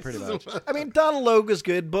 Yeah, pretty much. I mean, Donald Logue was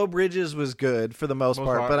good. Beau Bridges was good for the most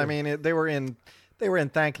part, but I mean, they were in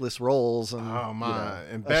thankless roles and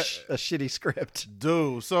and a shitty script.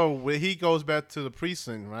 Dude, so when he goes back to the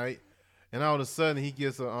precinct, right, and all of a sudden he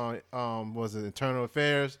gets Internal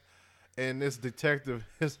Affairs. And this detective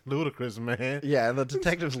is ludicrous, man. Yeah, and the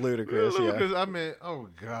detective's ludicrous. Ludicrous. I mean, oh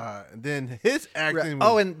god. And then his acting.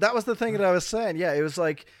 Right. And that was the thing that I was saying. Yeah, it was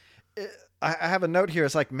like, I have a note here.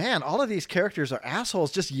 It's like, man, all of these characters are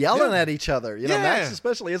assholes, just yelling at each other. Max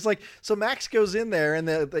especially. It's like, so Max goes in there, and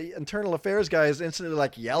the internal affairs guy is instantly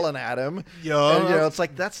like yelling at him. And, it's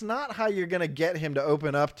like, that's not how you're gonna get him to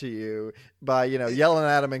open up to you, by yelling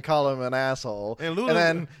at him and calling him an asshole. And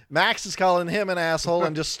then Max is calling him an asshole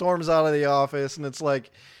and just storms out of the office, and it's like.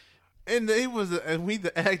 And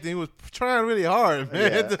the acting was trying really hard,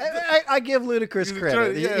 man. Yeah. I give Ludacris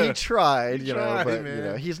credit. He tried, but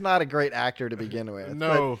man. He's not a great actor to begin with.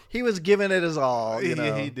 No, but he was giving it his all. He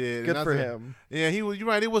did. Good for him. Yeah, he was. You're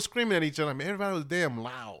right. They was screaming at each other. I mean, everybody was damn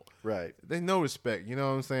loud. Right. They no respect. You know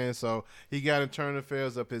what I'm saying? So he got internal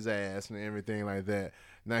affairs up his ass and everything like that.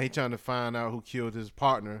 Now he's trying to find out who killed his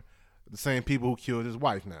partner, the same people who killed his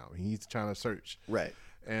wife. Now he's trying to search. Right.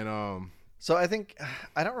 And So I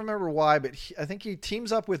don't remember why, but I think he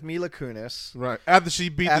teams up with Mila Kunis. Right. After she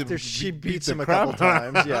beats him a couple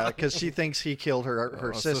times. Yeah, because she thinks he killed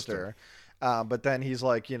her sister. But then he's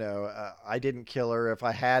like, I didn't kill her. If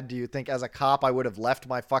I had, do you think as a cop I would have left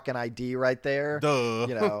my fucking ID right there?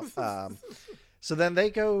 Duh. So then they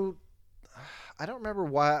go. I don't remember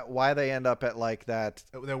why they end up at like that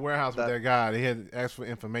warehouse with that guy. They had asked for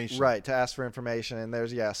information. Right, to ask for information. And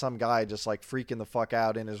there's some guy just like freaking the fuck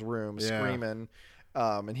out in his room, screaming.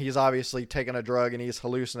 And he's obviously taking a drug and he's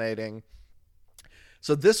hallucinating.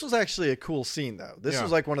 So this was actually a cool scene, though. This Yeah.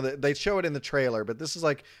 was like they show it in the trailer, but this is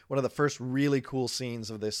like one of the first really cool scenes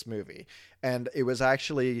of this movie. And it was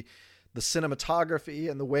actually the cinematography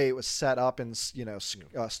and the way it was set up and,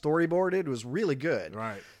 storyboarded was really good.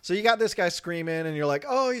 Right. So you got this guy screaming and you're like,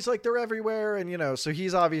 oh, he's like, they're everywhere. And, so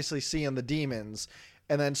he's obviously seeing the demons.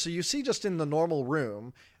 And then, so you see just in the normal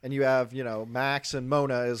room and you have, Max and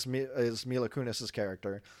Mona is Mila Kunis's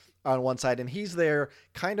character on one side, and he's there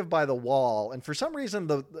kind of by the wall, and for some reason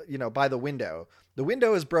by the window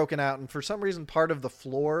is broken out, and for some reason part of the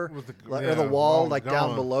floor or the wall like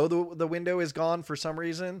down below the window is gone for some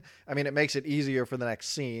reason. I mean, it makes it easier for the next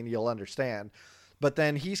scene, you'll understand. But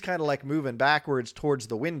then he's kind of like moving backwards towards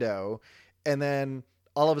the window, and then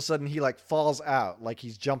all of a sudden he like falls out, like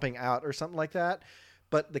he's jumping out or something like that.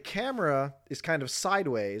 But the camera is kind of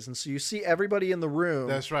sideways, and so you see everybody in the room.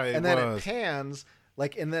 That's right. And then it pans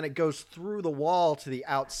and then it goes through the wall to the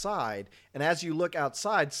outside. And as you look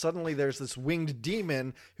outside, suddenly there's this winged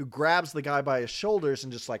demon who grabs the guy by his shoulders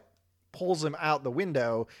and just like pulls him out the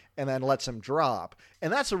window and then lets him drop.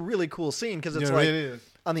 And that's a really cool scene because it's it is.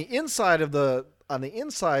 on the inside of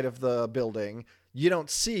the building, you don't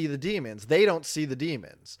see the demons. They don't see the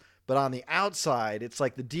demons. But on the outside, it's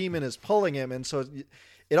like the demon is pulling him. And so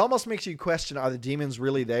it almost makes you question, are the demons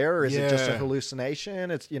really there? Or is it just a hallucination?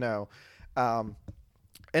 It's,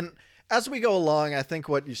 and as we go along, I think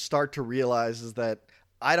what you start to realize is that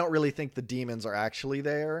I don't really think the demons are actually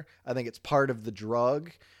there. I think it's part of the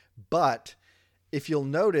drug. But if you'll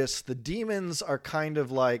notice, the demons are kind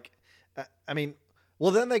of like,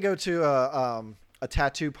 then they go to a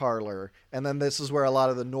tattoo parlor, and then this is where a lot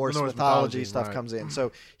of the Norse mythology stuff comes in.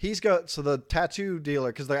 So the tattoo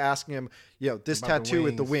dealer, because they're asking him, this about tattoo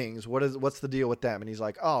with the wings, what's the deal with them? And he's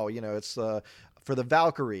like, oh, it's for the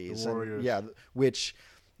Valkyries, which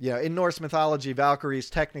in Norse mythology, Valkyries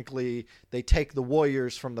technically they take the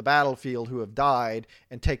warriors from the battlefield who have died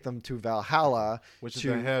and take them to Valhalla, which is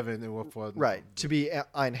the heaven, to be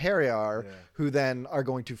Einherjar, who then are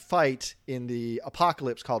going to fight in the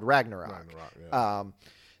apocalypse called Ragnarok.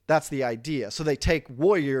 That's the idea. So they take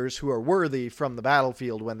warriors who are worthy from the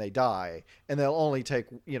battlefield when they die, and they'll only take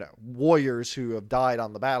warriors who have died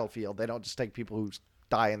on the battlefield. They don't just take people who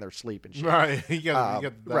die in their sleep and shit. Right. You got to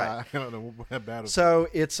die right. on the battlefield. So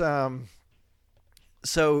it's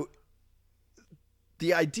so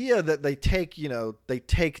the idea that they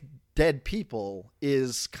take dead people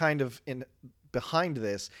is kind of behind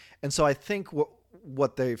this. And so I think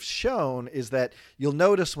what they've shown is that you'll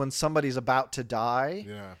notice when somebody's about to die,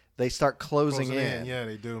 they start closing in. Yeah,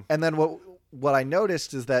 they do. And then what I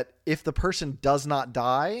noticed is that if the person does not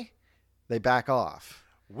die, they back off.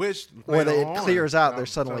 Or it clears out, they're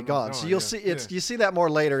suddenly gone. So you'll see you see that more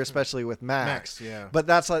later, especially with Max. But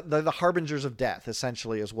that's like the harbingers of death,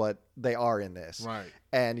 essentially, is what they are in this. Right.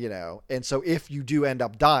 And and so if you do end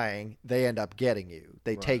up dying, they end up getting you.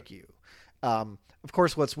 They take you. Of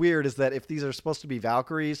course, what's weird is that if these are supposed to be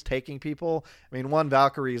Valkyries taking people,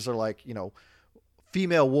 Valkyries are like,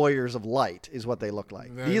 female warriors of light is what they look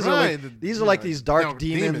like. These are like these dark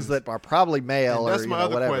demons that are probably male or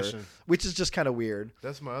whatever, question. Which is just kind of weird.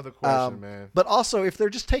 That's my other question, man. But also, if they're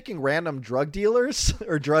just taking random drug dealers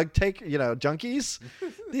or junkies,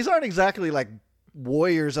 these aren't exactly like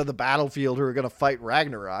warriors of the battlefield who are going to fight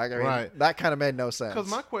Ragnarok. That kind of made no sense. Because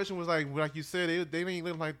my question was like you said, they didn't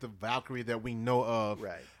look like the Valkyrie that we know of.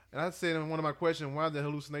 Right. And I said in one of my questions, why the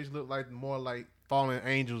hallucination look like more like fallen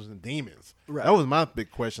angels and demons? Right. That was my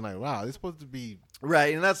big question. Like, wow, it's supposed to be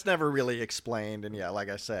right, and that's never really explained. And like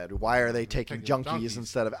I said, why are they taking junkies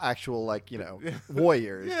instead of actual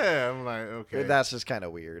warriors? Yeah, I'm like, okay, that's just kind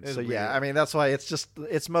of weird. It's so weird. Yeah, that's why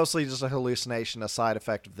it's mostly just a hallucination, a side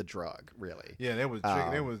effect of the drug, really. Yeah, they was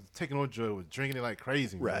taking on drug, was drinking it like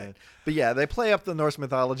crazy, right? Man. But yeah, they play up the Norse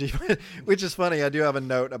mythology, which is funny. I do have a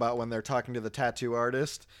note about when they're talking to the tattoo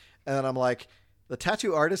artist, and then I'm like, the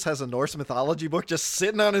tattoo artist has a Norse mythology book just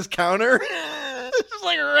sitting on his counter. Just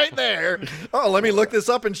like right there. Oh, let me look this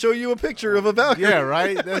up and show you a picture of a Valkyrie. Yeah,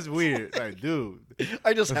 right? That's weird. Like, dude.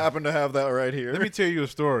 I just happen to have that right here. Let me tell you a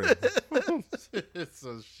story. It's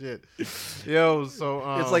so shit. Yo,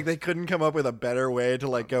 so it's like they couldn't come up with a better way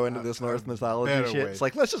to go into this Norse mythology shit. It's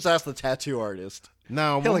like, let's just ask the tattoo artist.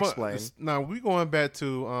 Now he'll explain. Now we going back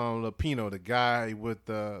to Lapino, the guy with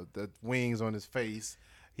the wings on his face.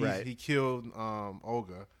 He killed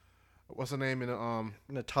Olga. What's her name in the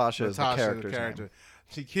Natasha is the character's name.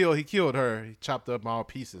 He killed her. He chopped up all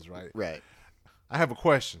pieces, right? Right. I have a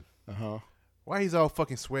question. Uh-huh. Why he's all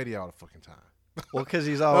fucking sweaty all the fucking time? Well, because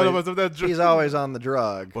he's always on the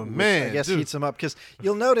drug. But man, I guess heats him up. Because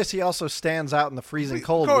you'll notice he also stands out in the freezing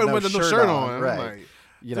cold with no shirt on. Right.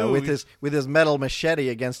 you know, Dude. with his metal machete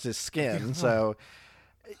against his skin. So,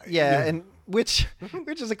 yeah, and which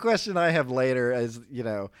is a question I have later, as you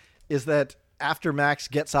know, is that after Max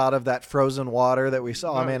gets out of that frozen water that we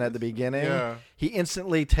saw him in at the beginning, he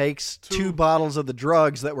instantly takes two bottles of the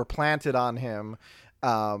drugs that were planted on him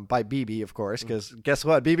by BB, of course, because guess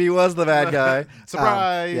what? BB was the bad guy.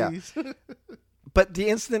 Surprise! But the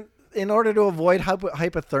instant, in order to avoid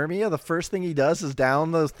hypothermia, the first thing he does is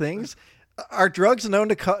down those things. Are drugs known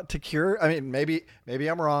to cure? I mean, maybe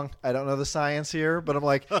I'm wrong. I don't know the science here, but I'm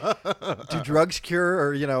like, do drugs cure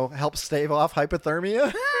or, you know, help stave off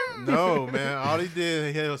hypothermia? No, man. All he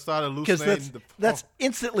did, he started hallucinating. Because that's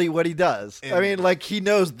instantly what he does. And, I mean, like, he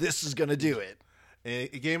knows this is going to do it. And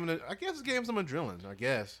it gave him, I guess it gave him some adrenaline, I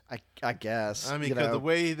guess. I guess. I mean, because the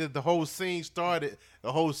way that the whole scene started,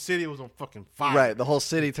 the whole city was on fucking fire. Right, the whole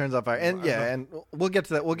city turns on fire. And and we'll get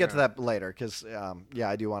to that. We'll get to that later because,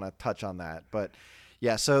 I do want to touch on that. But,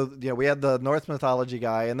 yeah, so, you know, we had the Norse mythology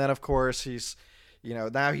guy. And then, of course, he's, you know,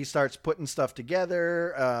 now he starts putting stuff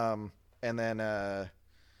together. And then, let's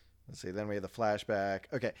see, then we have the flashback.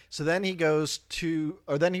 Okay, so then he goes to,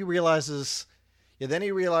 or then he realizes,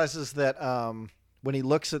 that when he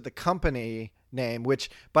looks at the company name,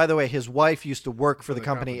 which, by the way, his wife used to work for the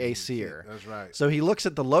company Aesir. That's right. So he looks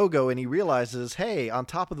at the logo and he realizes, hey, on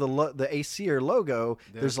top of the Aesir logo,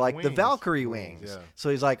 there's like wings. the Valkyrie wings. Yeah.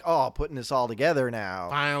 So he's like, oh, putting this all together now.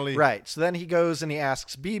 Finally. Right. So then he goes and he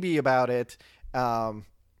asks BB about it.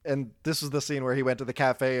 And this was the scene where he went to the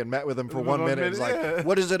cafe and met with him for 1 minute. He's like,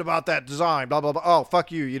 what is it about that design? Blah, blah, blah. Oh,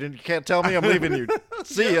 fuck you. You can't tell me. I'm leaving you.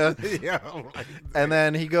 See ya. And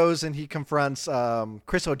then he goes and he confronts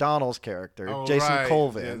Chris O'Donnell's character, Jason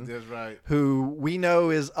Colvin. That's right. Who we know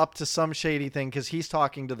is up to some shady thing because he's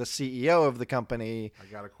talking to the CEO of the company.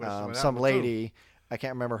 I got a question. Some lady. I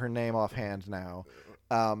can't remember her name offhand now.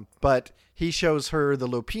 But he shows her the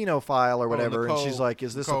Lupino file or whatever, and she's like,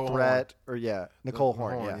 is this a threat? Nicole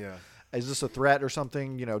Horn, yeah. Is this a threat or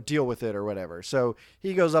something? You know, deal with it or whatever. So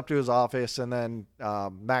he goes up to his office, and then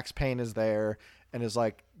Max Payne is there and is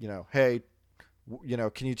like, you know, hey, you know,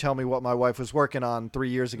 can you tell me what my wife was working on 3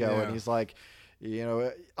 years ago? Yeah. And he's like, you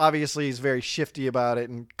know, obviously he's very shifty about it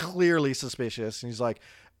and clearly suspicious. And he's like,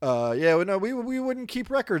 well, no, we wouldn't keep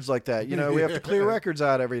records like that. You know, we have to clear records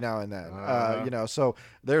out every now and then. You know, so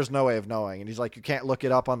there's no way of knowing. And he's like, you can't look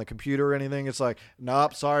it up on the computer or anything. It's like,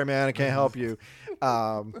 nope, sorry, man, I can't help you.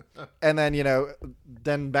 And then, you know,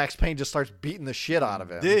 then Max Payne just starts beating the shit out of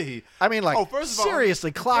him. Did he? I mean, like,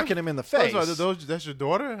 seriously clocking him in the face. First of all, that's your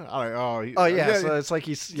daughter? I'm like, yeah. So it's like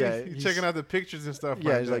he's checking out the pictures and stuff.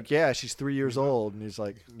 Yeah, he's like, yeah, she's 3 years old, and he's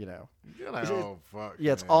like, you know, you're like, oh fuck.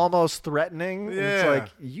 Yeah, it's almost threatening. Yeah, it's like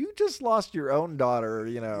you just lost your own daughter,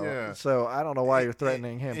 you know. Yeah. So I don't know why you're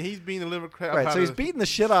threatening him. And he's beating the liver crap. Right. So he's beating the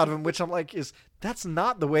shit out of him, which I'm like, that's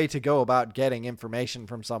not the way to go about getting information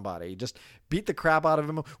from somebody. Just beat the crap out of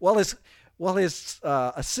him while his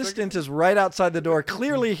assistant is right outside the door,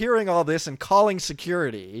 clearly hearing all this and calling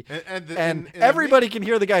security. And everybody can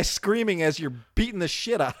hear the guy screaming as you're beating the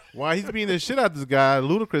shit out. While he's beating the shit out of this guy,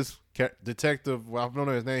 Ludacris detective, well, I don't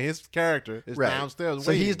know his name. His character is downstairs.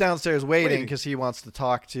 So he's downstairs waiting because he wants to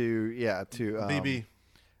talk to BB.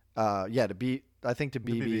 To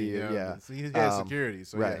BB. Yeah. So he has security.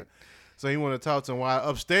 So right. Yeah. So he wanted to talk to him while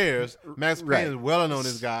upstairs. Max Payne is well known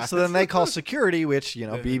this guy. So then they call security, which, you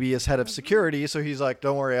know, BB is head of security. So he's like,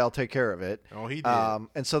 don't worry, I'll take care of it. Oh, he did.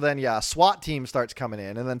 And so then, SWAT team starts coming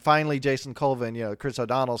in. And then finally, Jason Colvin, you know, Chris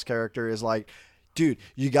O'Donnell's character is like, dude,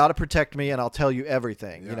 you got to protect me and I'll tell you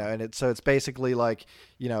everything, you know? And it's basically like,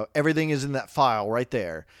 you know, everything is in that file right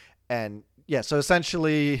there. And so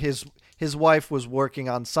essentially his wife was working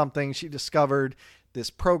on something. She discovered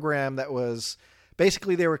this program that was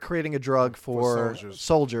basically they were creating a drug for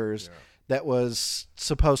soldiers that was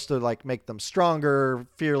supposed to like make them stronger,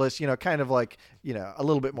 fearless, you know, kind of like, you know, a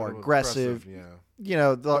little bit more aggressive. You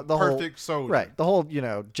know, the perfect whole soldier. Right. The whole, you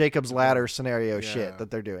know, Jacob's Ladder scenario shit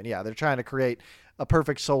that they're doing. Yeah, they're trying to create a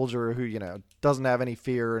perfect soldier who, you know, doesn't have any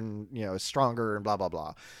fear and, you know, is stronger and blah, blah,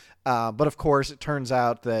 blah. But of course, it turns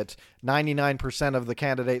out that 99% of the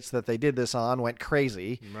candidates that they did this on went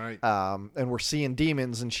crazy. Right. And we're seeing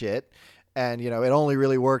demons and shit. And, you know, it only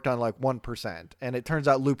really worked on like 1%. And it turns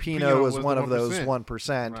out Lupino was one of those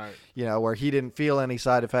 1%, right. You know, where he didn't feel any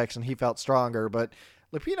side effects and he felt stronger. But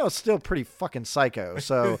Lupino's still pretty fucking psycho.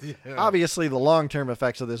 So obviously the long-term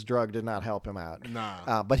effects of this drug did not help him out.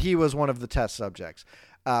 Nah. But he was one of the test subjects.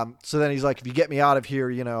 So then he's like, if you get me out of here,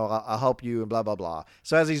 you know, I'll help you and blah, blah, blah.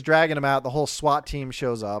 So as he's dragging him out, the whole SWAT team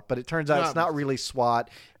shows up, but it turns out it's not really SWAT.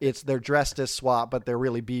 They're dressed as SWAT, but they're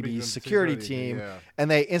really BB's security team. Yeah.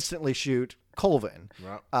 And they instantly shoot Colvin.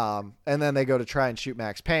 Right. And then they go to try and shoot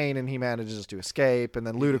Max Payne, and he manages to escape. And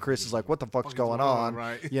then Ludacris is like, "What the fuck's going on?"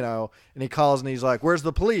 Right. You know, and he calls and he's like, "Where's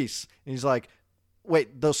the police?" And he's like,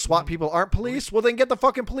 "Wait, those SWAT people aren't police? Well, then get the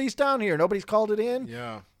fucking police down here. Nobody's called it in."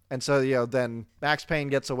 Yeah. And so, you know, then Max Payne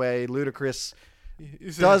gets away. Ludacris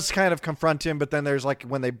You said- does kind of confront him, but then there's like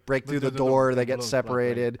when they break through the door, they get blows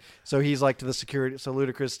separated. So he's like to the security. So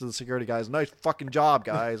Ludacris to the security guys, "Nice fucking job,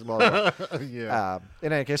 guys." Blah, blah, blah. yeah.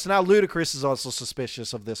 In any case, so now Ludacris is also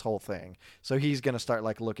suspicious of this whole thing. So he's going to start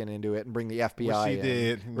like looking into it and bring the FBI Which he in.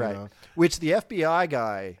 did, you Right. know. Which the FBI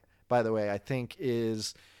guy, by the way, I think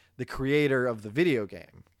is the creator of the video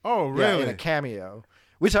game. Oh, Yeah, really? in a cameo.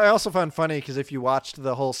 Which I also found funny because if you watched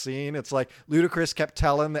the whole scene, it's like Ludacris kept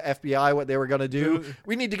telling the FBI what they were going to do.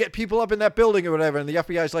 "We need to get people up in that building or whatever." And the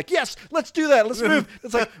FBI is like, "Yes, let's do that. Let's move."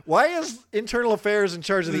 It's like, why is Internal Affairs in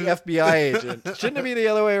charge of the FBI agent? Shouldn't it be the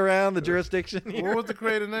other way around, the jurisdiction here? What was the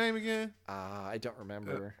creator name again? I don't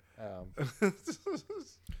remember.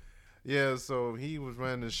 Yeah, so he was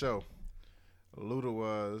running the show. Luda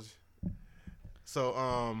was. So,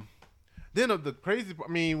 then the crazy part,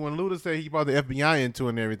 I mean, when Luda said he brought the FBI into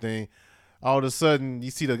it and everything, all of a sudden you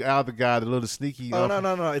see the other guy, the little sneaky. Oh,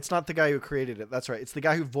 no. It's not the guy who created it. That's right. It's the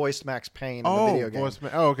guy who voiced Max Payne in the video game.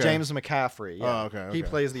 Okay. James McCaffrey. Yeah. Oh, okay, He okay.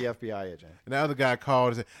 plays the FBI agent. And the other guy called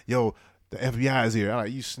and said, "Yo, the FBI is here." I'm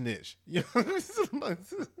like, "You snitch."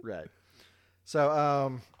 Right.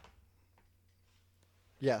 So,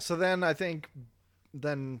 yeah. So then I think,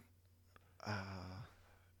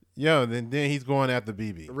 Yeah, then he's going after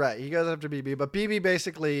BB. right. He goes after BB, but BB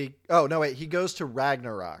basically. Oh no, wait. He goes to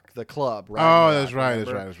Ragnarok, the club. Oh, Ragnarok, that's right.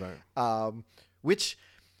 remember? That's right. Which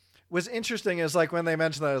was interesting is like when they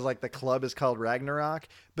mentioned that, it was like the club is called Ragnarok,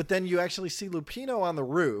 but then you actually see Lupino on the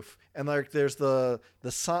roof, and like there's the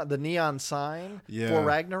neon sign Yeah. for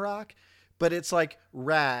Ragnarok, but it's like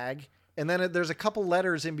Rag, and then there's a couple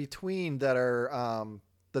letters in between that are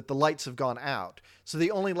that the lights have gone out. So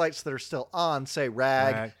the only lights that are still on say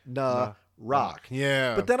Rag, Na, Rock.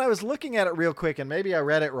 Yeah. But then I was looking at it real quick, and maybe I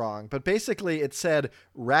read it wrong, but basically it said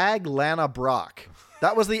Rag Lana Brock.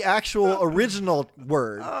 That was the actual original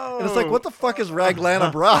word. And it's like, what the fuck is Rag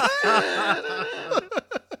Lana Brock?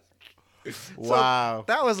 Wow.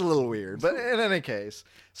 That was a little weird. But in any case,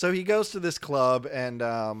 so he goes to this club, and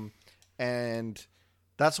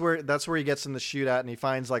that's where he gets in the shootout, and he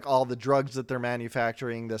finds like all the drugs that they're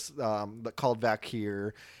manufacturing, this called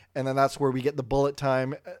Vakir. And then that's where we get the bullet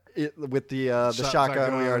time with the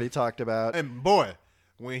shotgun we already talked about. And boy,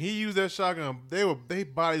 when he used that shotgun, their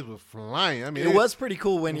bodies were flying. I mean, It was pretty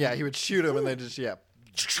cool when he would shoot them and they just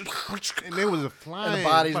and they was flying. and the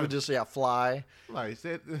bodies would just fly. like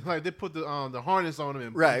they put the harness on them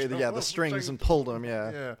and Right, the strings and pulled them,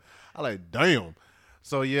 yeah. I like damn.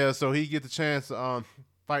 So he get the chance to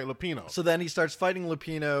fight Lupino. So then he starts fighting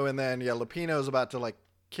Lupino, and then Lupino's about to like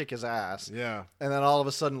kick his ass. Yeah. And then all of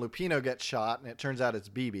a sudden Lupino gets shot, and it turns out it's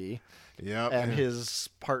BB. Yeah. And his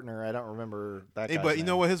partner, I don't remember that guy's But you name.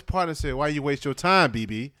 know what? His partner said, "Why you waste your time,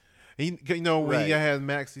 BB?" When Right. he had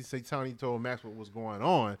Max, he told Max what was going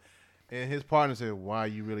on, and his partner said, "Why are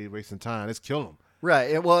you really wasting time? Let's kill him."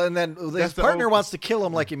 Right. Well, and then his That's the partner old- wants to kill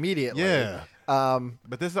him like immediately. Yeah. Um,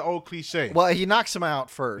 But this is an old cliche. well, he knocks him out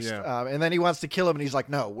first, Yeah. and then he wants to kill him, and he's like,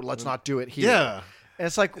 "No, let's not do it here." Yeah. And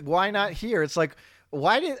it's like, why not here? It's like,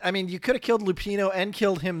 you could have killed Lupino and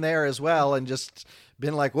killed him there as well, and just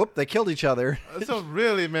been like, whoop, they killed each other. So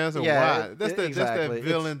really, man, so Yeah, why? That's exactly. that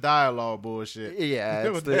villain dialogue bullshit. Yeah, That's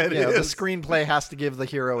it's what that the is. screenplay has to give the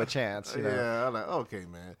hero a chance. You know? Yeah, I'm like, okay,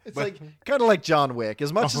 man. It's But- like kind of like John Wick.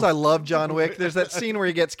 As much as I love John Wick, there's that scene where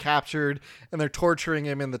he gets captured and they're torturing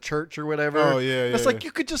him in the church or whatever. Oh, yeah, It's yeah, like yeah.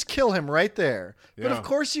 you could just kill him right there, but Yeah. of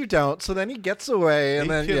course you don't. So then he gets away, and He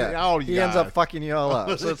then killing all you he ends up guys. fucking you all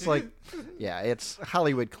up. So it's like, it's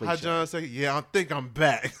Hollywood How cliche. John say, "Yeah, I think I'm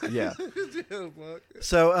back." Yeah. Yeah, fuck.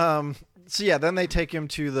 So then they take him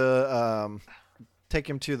to the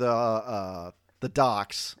the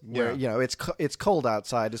docks where Yeah. it's cold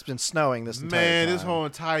outside. It's been snowing this entire Man, time. this whole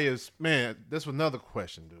entire This was another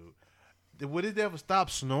question, dude. Would it ever stop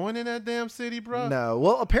snowing in that damn city, bro? No.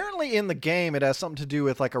 Well, apparently in the game it has something to do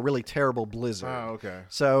with like a really terrible blizzard. Oh, okay.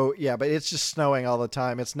 So yeah, but it's just snowing all the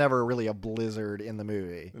time. It's never really a blizzard in the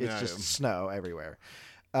movie. It's Yeah, just yeah. snow everywhere.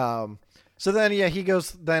 So then he goes.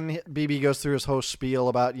 Then BB goes through his whole spiel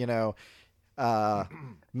about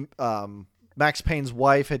Max Payne's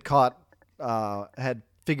wife had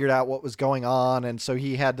figured out what was going on, and so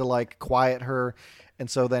he had to like quiet her. And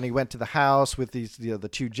so then he went to the house with these the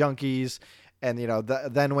two junkies, and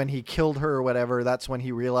then when he killed her or whatever, that's when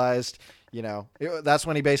he realized That's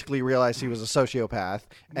when he basically realized he was a sociopath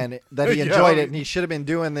and that he enjoyed it and he should have been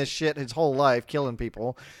doing this shit his whole life, killing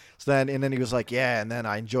people. And then he was like, yeah, and then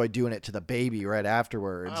I enjoyed doing it to the baby right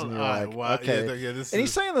afterwards. And you're like, okay. And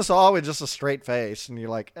he's saying this all with just a straight face. And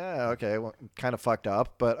you're like, okay, well, kind of fucked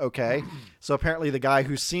up, but okay. So apparently the guy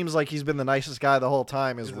who seems like he's been the nicest guy the whole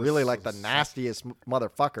time is really like the nastiest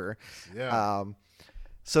motherfucker. Yeah.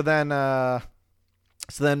 So then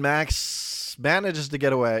Max manages to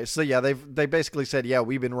get away. So yeah, they basically said, yeah,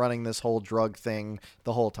 we've been running this whole drug thing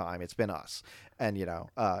the whole time. It's been us. And,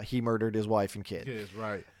 he murdered his wife and kid. Kids,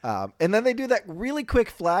 right. And then they do that really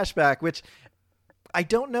quick flashback, which I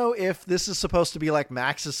don't know if this is supposed to be like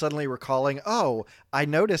Max is suddenly recalling, oh, I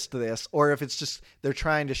noticed this, or if it's just they're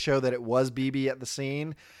trying to show that it was BB at the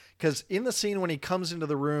scene. Because in the scene when he comes into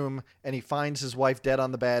the room and he finds his wife dead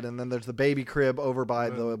on the bed, and then there's the baby crib over by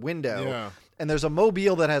the window, and there's a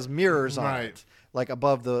mobile that has mirrors on it, like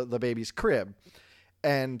above the baby's crib.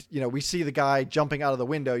 And, we see the guy jumping out of the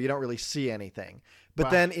window. You don't really see anything. But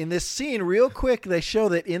then in this scene, real quick, they show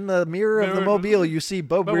that in the mirror of the mobile, you see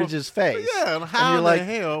Beau Bridges' face. Yeah, and how you're the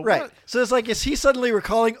hell? Right. What? So it's like, is he suddenly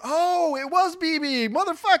recalling, oh, it was BB,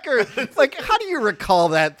 motherfucker? Like, how do you recall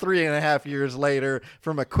that 3.5 years later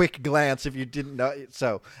from a quick glance if you didn't know?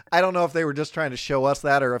 So I don't know if they were just trying to show us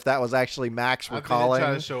that or if that was actually Max recalling. I think they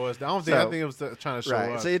tried to show us. I think it was trying to show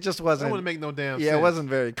us. So it just wasn't. That wouldn't make no damn sense. Yeah, it wasn't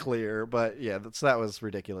very clear, but yeah, so that was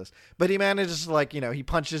ridiculous. But he manages to, he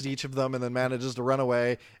punches each of them and then manages to run away.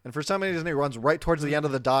 And for some reason, he runs right towards the end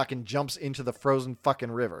of the dock and jumps into the frozen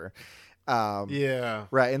fucking river. Yeah.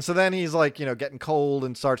 Right. And so then he's like, getting cold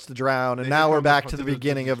and starts to drown. And now we're back to the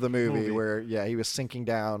beginning of the movie where, he was sinking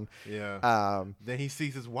down. Yeah. Then he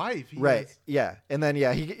sees his wife. Yeah. And then,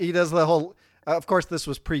 he does the whole... of course, this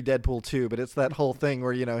was pre-Deadpool 2, but it's that whole thing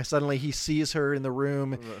where, suddenly he sees her in the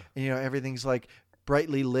room and, everything's like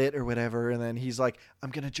brightly lit or whatever. And then he's like,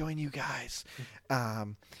 I'm going to join you guys.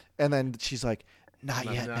 And then she's like, Not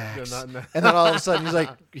yet, Max. And then all of a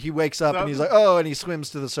sudden he wakes up and he's like, oh, and he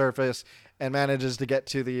swims to the surface and manages to get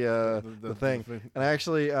to the thing. And I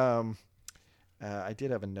actually, I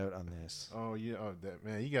did have a note on this. Oh yeah,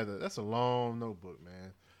 man, that's a long notebook,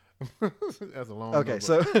 man. That's a long. Okay,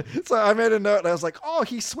 notebook. so I made a note and I was like, oh,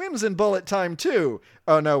 he swims in bullet time too.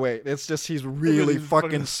 Oh no, wait, it's just he's really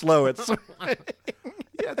fucking slow at swimming.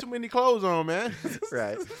 He had too many clothes on, man.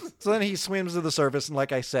 Right. So then he swims to the surface, and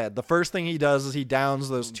like I said, the first thing he does is he downs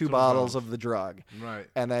those 2 bottles of the drug. Right.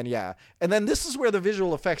 And then this is where the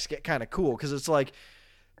visual effects get kind of cool, because it's like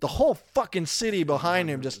the whole fucking city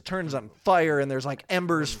behind him just turns on fire, and there's like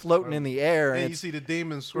embers floating in the air. And you see the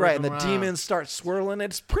demons swirling and the demons start swirling.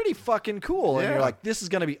 It's pretty fucking cool. And you're like, this is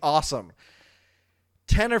going to be awesome.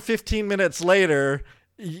 10 or 15 minutes later...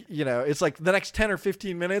 it's like the next 10 or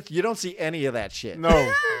 15 minutes, you don't see any of that shit.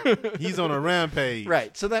 No. He's on a rampage.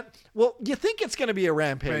 Right. So you think it's going to be a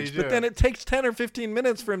rampage, but then it takes 10 or 15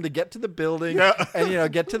 minutes for him to get to the building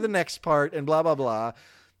and, get to the next part and blah, blah, blah.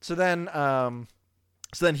 So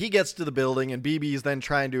then he gets to the building and BB's then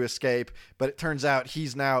trying to escape, but it turns out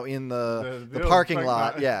he's now in the parking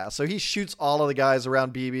lot. Yeah. So he shoots all of the guys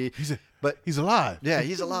around BB. But he's alive. Yeah,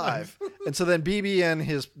 he's alive. And so then BB and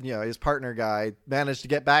his partner guy managed to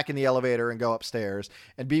get back in the elevator and go upstairs.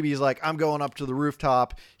 And BB's like, I'm going up to the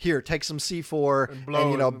rooftop. Here, take some C4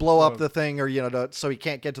 and blow up the thing, or so he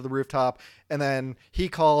can't get to the rooftop. And then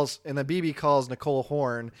BB calls Nicole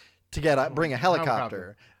Horn to bring a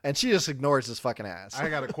helicopter. And she just ignores his fucking ass. I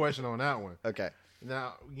got a question on that one. Okay.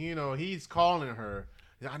 Now, he's calling her.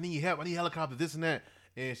 I need help. I need a helicopter, this and that.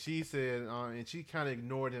 And she said, and she kind of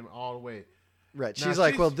ignored him all the way. Right. She's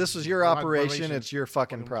like, well, this was your operation. It's your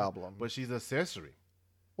fucking problem. But she's an accessory.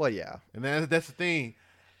 Well, yeah. And that's the thing.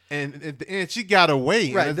 And at the end, she got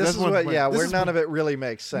away. Right. This is where none of it really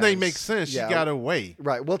makes sense. It makes sense. She got away.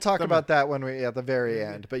 Right. We'll talk about that when we at the very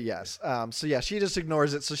end. But yes. She just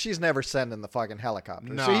ignores it. So she's never sending the fucking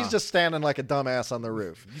helicopter. Nah. So he's just standing like a dumbass on the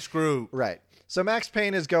roof. You screwed. Right. So Max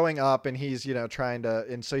Payne is going up and he's, trying to,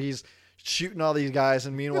 and so he's shooting all these guys.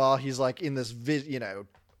 And meanwhile, he's like in this,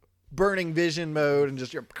 burning vision mode and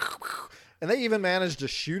just, and they even managed to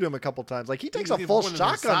shoot him a couple times. Like he takes a full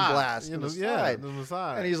shotgun blast in the side.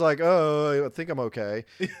 And he's like, "Oh, I think I'm okay."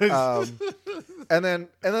 And then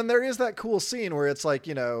there is that cool scene where it's like,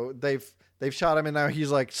 they've shot him and now he's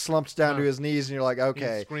like slumped down to his knees and you're like,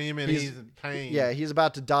 okay, he's screaming, he's in pain. Yeah, he's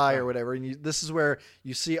about to die or whatever. And this is where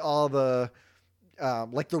you see all the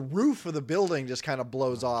like the roof of the building just kind of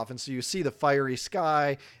blows off, and so you see the fiery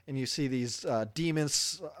sky, and you see these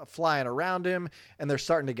demons flying around him, and they're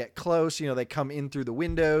starting to get close. You know, they come in through the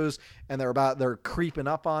windows, and they're creeping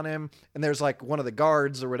up on him, and there's like one of the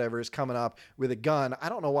guards or whatever is coming up with a gun. I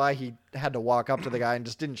don't know why he had to walk up to the guy and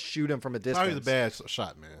just didn't shoot him from a distance. Probably the bad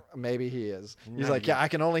shot, man. Maybe he is. He's like, yeah, I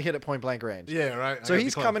can only hit at point blank range. Yeah, right. So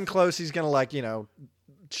he's coming close. He's gonna like, you know,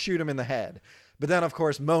 shoot him in the head. But then, of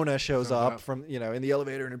course, Mona shows up from, you know, in the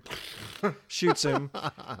elevator and shoots him.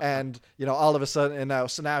 And, you know, all of a sudden, and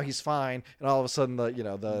now he's fine. And all of a sudden,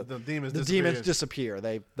 the demons disappear.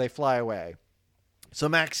 They fly away. So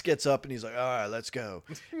Max gets up and he's like, all right, let's go.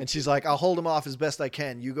 And she's like, I'll hold him off as best I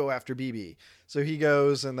can. You go after BB. So he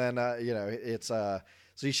goes, and then, you know, it's...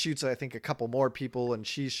 So he shoots, I think, a couple more people, and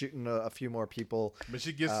she's shooting a few more people. But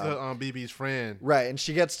she gets to BB's friend. Right, and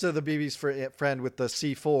she gets to the BB's friend with the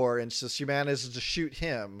C4, and so she manages to shoot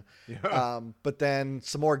him. Yeah. But then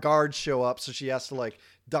some more guards show up, so she has to, like,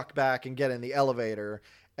 duck back and get in the elevator.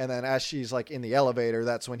 And then as she's, like, in the elevator,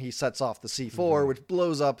 that's when he sets off the C4, which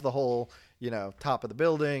blows up the whole, you know, top of the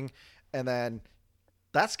building. And then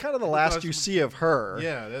that's kind of the last you see of her.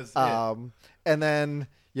 Yeah, that's it. And then...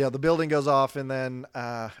 Yeah, the building goes off, and then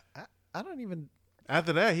I don't even.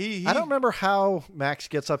 After that, I don't remember how Max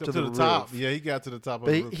gets up to the roof. Top. Yeah, he got to the top of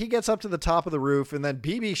the roof. He gets up to the top of the roof, and then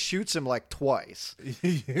BB shoots him like twice.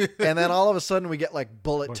 And then all of a sudden, we get like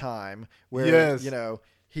bullet time, where you know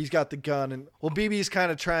he's got the gun, and BB's kind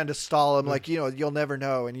of trying to stall him, like, you know, you'll never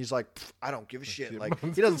know, and he's like, I don't give a shit. Like,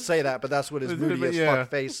 he doesn't say that, but that's what his moody as fuck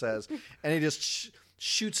face says, and he just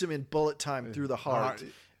shoots him in bullet time through the heart.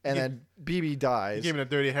 And then BB dies. He gave him a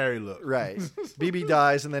Dirty Harry look. Right. BB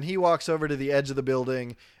dies, and then he walks over to the edge of the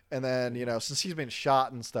building, and then, you know, since he's been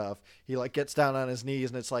shot and stuff, he, like, gets down on his knees,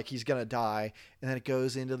 and it's like he's going to die. And then it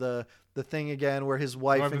goes into the thing again where his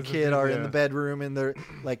wife and kid are in the bedroom, and they're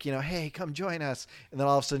like, you know, hey, come join us. And then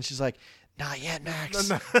all of a sudden she's like, not yet, Max.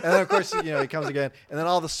 And then, of course, you know, he comes again. And then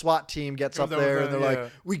all the SWAT team gets up there, and they're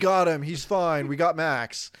like, we got him. He's fine. We got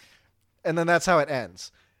Max. And then that's how it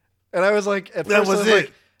ends. And I was like, at first, I was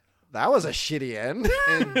like, that was a shitty end.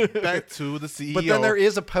 And back to the CEO. But then there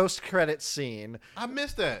is a post-credit scene. I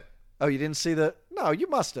missed that. Oh, you didn't see the... No, you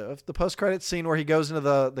must have. The post-credit scene where he goes into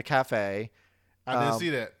the cafe. I didn't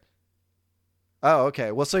see that. Oh,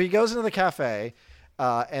 okay. Well, so he goes into the cafe,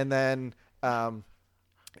 and then,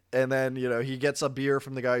 you know, he gets a beer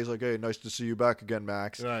from the guy. He's like, hey, nice to see you back again,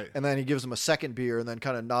 Max. Right. And then he gives him a second beer and then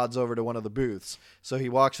kind of nods over to one of the booths. So he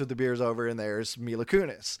walks with the beers over, and there's Mila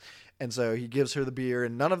Kunis. And so he gives her the beer,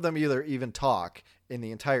 and none of them even talk in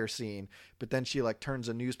the entire scene. But then she, like, turns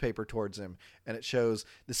a newspaper towards him, and it shows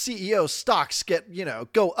the CEO stocks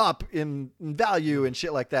go up in value and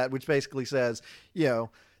shit like that, which basically says, you know,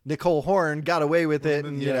 Nicole Horn got away with it,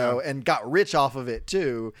 and you know, and got rich off of it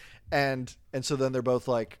too. And so then they're both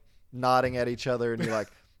like nodding at each other, and you're like,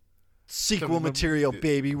 sequel material,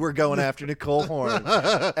 baby. We're going after Nicole Horn.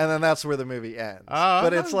 And then that's where the movie ends.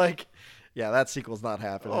 But it's like, yeah, that sequel's not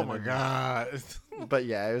happening. Oh my God. But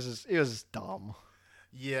yeah, it was just dumb.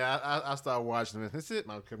 Yeah, I started watching it. That's it.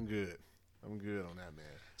 I'm good. I'm good on that, man.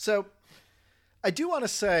 So I do want to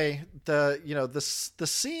say the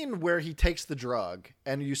scene where he takes the drug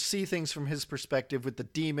and you see things from his perspective with the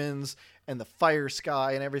demons and the fire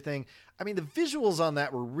sky and everything. I mean, the visuals on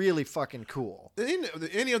that were really fucking cool.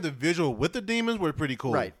 Any of the visual with the demons were pretty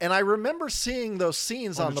cool. Right. And I remember seeing those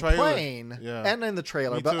scenes on the plane and in the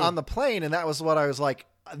trailer, but on the plane. And that was what I was like,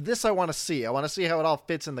 this I want to see. I want to see how it all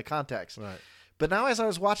fits in the context. Right. But now as I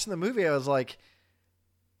was watching the movie, I was like,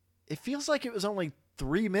 it feels like it was only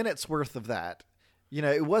 3 minutes worth of that. You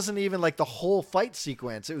know, it wasn't even like the whole fight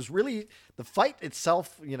sequence. It was really the fight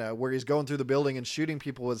itself, you know, where he's going through the building and shooting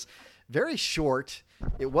people was very short.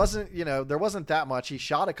 It wasn't, you know, there wasn't that much. He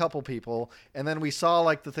shot a couple people, and then we saw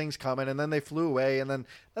like the things coming, and then they flew away, and then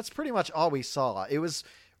that's pretty much all we saw. It was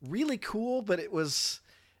really cool, but it was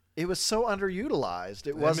so underutilized.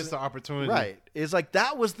 It wasn't missed the opportunity. Right. It's like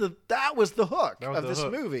that was the hook of this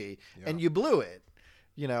movie, and you blew it.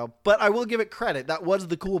 You know, but I will give it credit. That was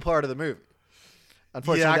the cool part of the movie.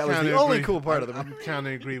 Unfortunately, that was the only cool part of the movie. I kind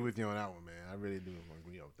of agree with you on that one, man. I really do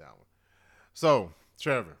agree with that one. So,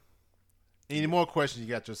 Trevor, any more questions you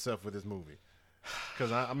got yourself with this movie?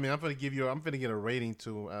 Because I'm going to get a rating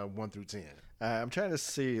to 1 through 10. I'm trying to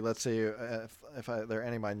see. Let's see if there are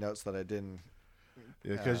any of my notes that I didn't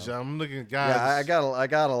Yeah, because I'm looking, guys. Yeah, I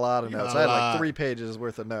got a lot of You notes. got I a had lot. like 3 pages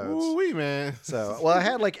worth of notes. Ooh-wee, man. So, well, I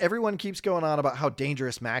had like everyone keeps going on about how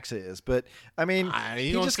dangerous Max is, but I mean,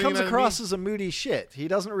 he don't just see comes that to across me. as a moody shit. He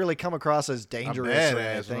doesn't really come across as dangerous or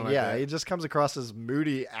badass, anything. like Yeah, that. he just comes across as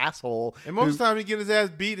moody asshole. And most of the time, he get his ass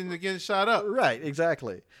beat and getting shot up. Right,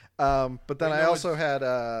 exactly. But then Wait, I no, also had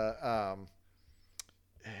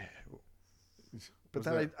What's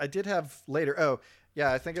then that? I did have later. Oh,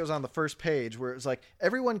 yeah, I think it was on the first page where it was like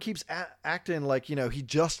everyone keeps acting like, you know, he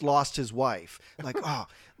just lost his wife. Like, oh,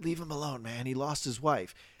 leave him alone, man. He lost his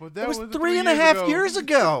wife. But That was 3 3.5 years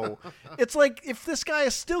ago. It's like if this guy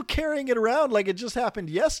is still carrying it around like it just happened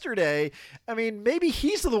yesterday, I mean, maybe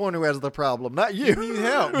he's the one who has the problem, not you. He needs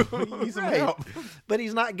help. He needs some Right. help. But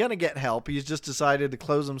he's not going to get help. He's just decided to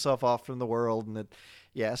close himself off from the world. And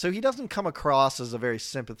yeah, so he doesn't come across as a very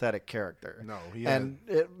sympathetic character. No,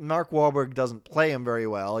 Mark Wahlberg doesn't play him very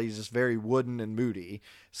well. He's just very wooden and moody.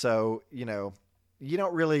 So, you know, you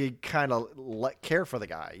don't really kind of care for the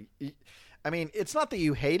guy. I mean, it's not that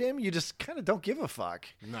you hate him. You just kind of don't give a fuck.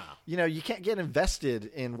 No. You know, you can't get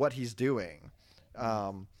invested in what he's doing.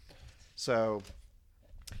 So,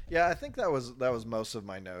 yeah, I think that was most of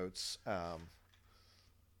my notes.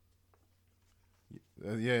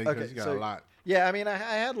 Yeah, because you got a lot. Yeah, I mean, I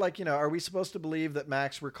had like, you know, are we supposed to believe that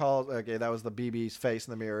Max recalls? Okay, that was the BB's face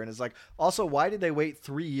in the mirror. And it's like, also, why did they wait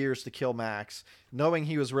 3 years to kill Max, knowing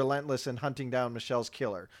he was relentless in hunting down Michelle's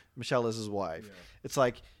killer? Michelle is his wife. Yeah. It's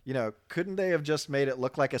like, you know, couldn't they have just made it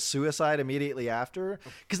look like a suicide immediately after?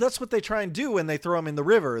 Because that's what they try and do when they throw him in the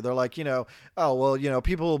river. They're like, you know, oh, well, you know,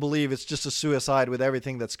 people will believe it's just a suicide with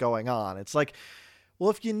everything that's going on. It's like,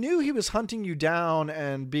 well, if you knew he was hunting you down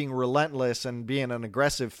and being relentless and being an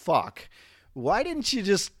aggressive fuck, why didn't you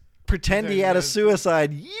just pretend he had a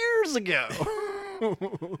suicide years ago?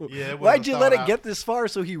 Yeah, why'd you let it get this far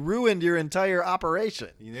so he ruined your entire operation?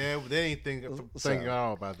 Yeah, they ain't thinking at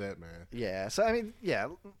all about that, man. Yeah, so I mean, yeah,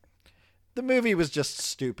 the movie was just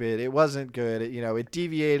stupid. It wasn't good. It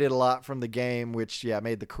deviated a lot from the game, which, yeah,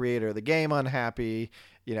 made the creator of the game unhappy,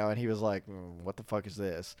 and he was like, what the fuck is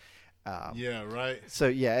this? Yeah, right. So,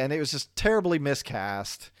 yeah, and it was just terribly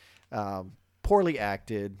miscast, poorly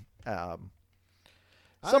acted.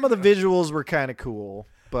 Some of the visuals were kind of cool,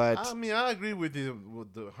 but I mean, I agree with you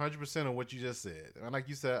with the 100% of what you just said. And like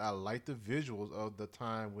you said, I like the visuals of the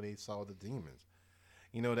time when they saw the demons.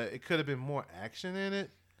 That it could have been more action in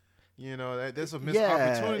it. There's a missed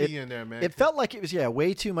opportunity in there, man. It felt like it was,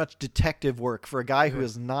 way too much detective work for a guy who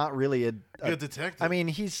is not really a good detective. I mean,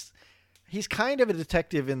 he's kind of a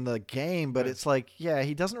detective in the game, but it's like,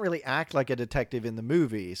 he doesn't really act like a detective in the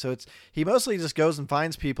movie. So he mostly just goes and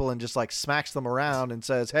finds people and just like smacks them around and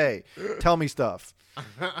says, "Hey, tell me stuff."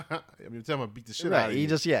 I mean, tell him to beat the shit out of you. He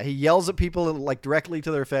just, he yells at people like directly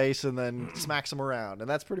to their face and then smacks them around. And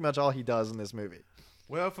that's pretty much all he does in this movie.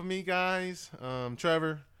 Well, for me, guys,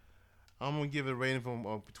 Trevor, I'm going to give it a rating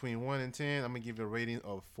from between 1 and 10. I'm going to give it a rating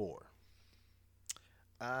of 4.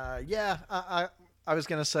 I was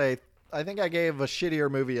going to say, I think I gave a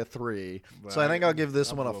shittier movie a 3, so I think I'll give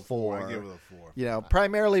this one a 4. I give it a 4.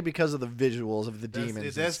 Primarily because of the visuals of the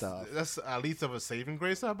demons and stuff. That's at least of a saving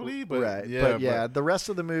grace, I believe. But, right, but the rest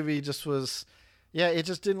of the movie just was, it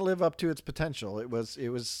just didn't live up to its potential. It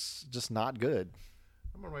was just not good.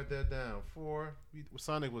 I'm gonna write that down. 4.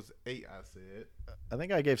 Sonic was 8. I said. I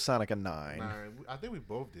think I gave Sonic a 9. 9. I think we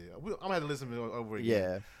both did. I'm gonna have to listen to it over again.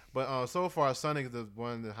 Yeah, but so far, Sonic is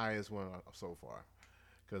the highest one so far.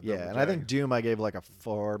 Yeah, and I think Doom I gave like a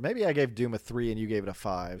 4. Maybe I gave Doom a 3 and you gave it a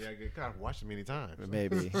 5. Yeah, I watched it many times.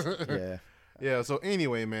 Maybe. Yeah. Yeah. So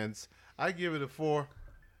anyway, man, I give it a 4,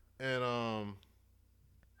 and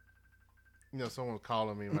someone's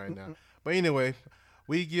calling me right now. But anyway,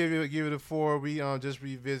 we give it a 4. We just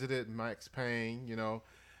revisited Max Payne,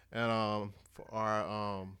 and for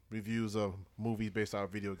our reviews of movies based off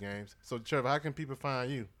video games. So Trevor, how can people find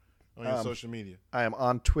you on your social media? I am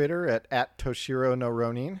on Twitter at Toshiro no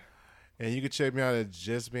Ronin. And you can check me out at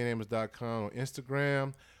justbeingamos.com on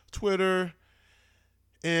Instagram, Twitter,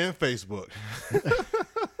 and Facebook.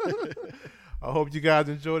 I hope you guys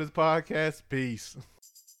enjoy this podcast. Peace.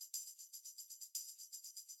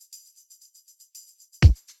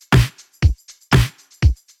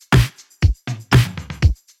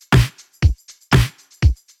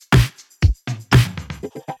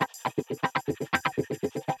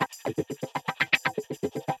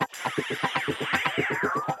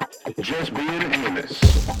 Just being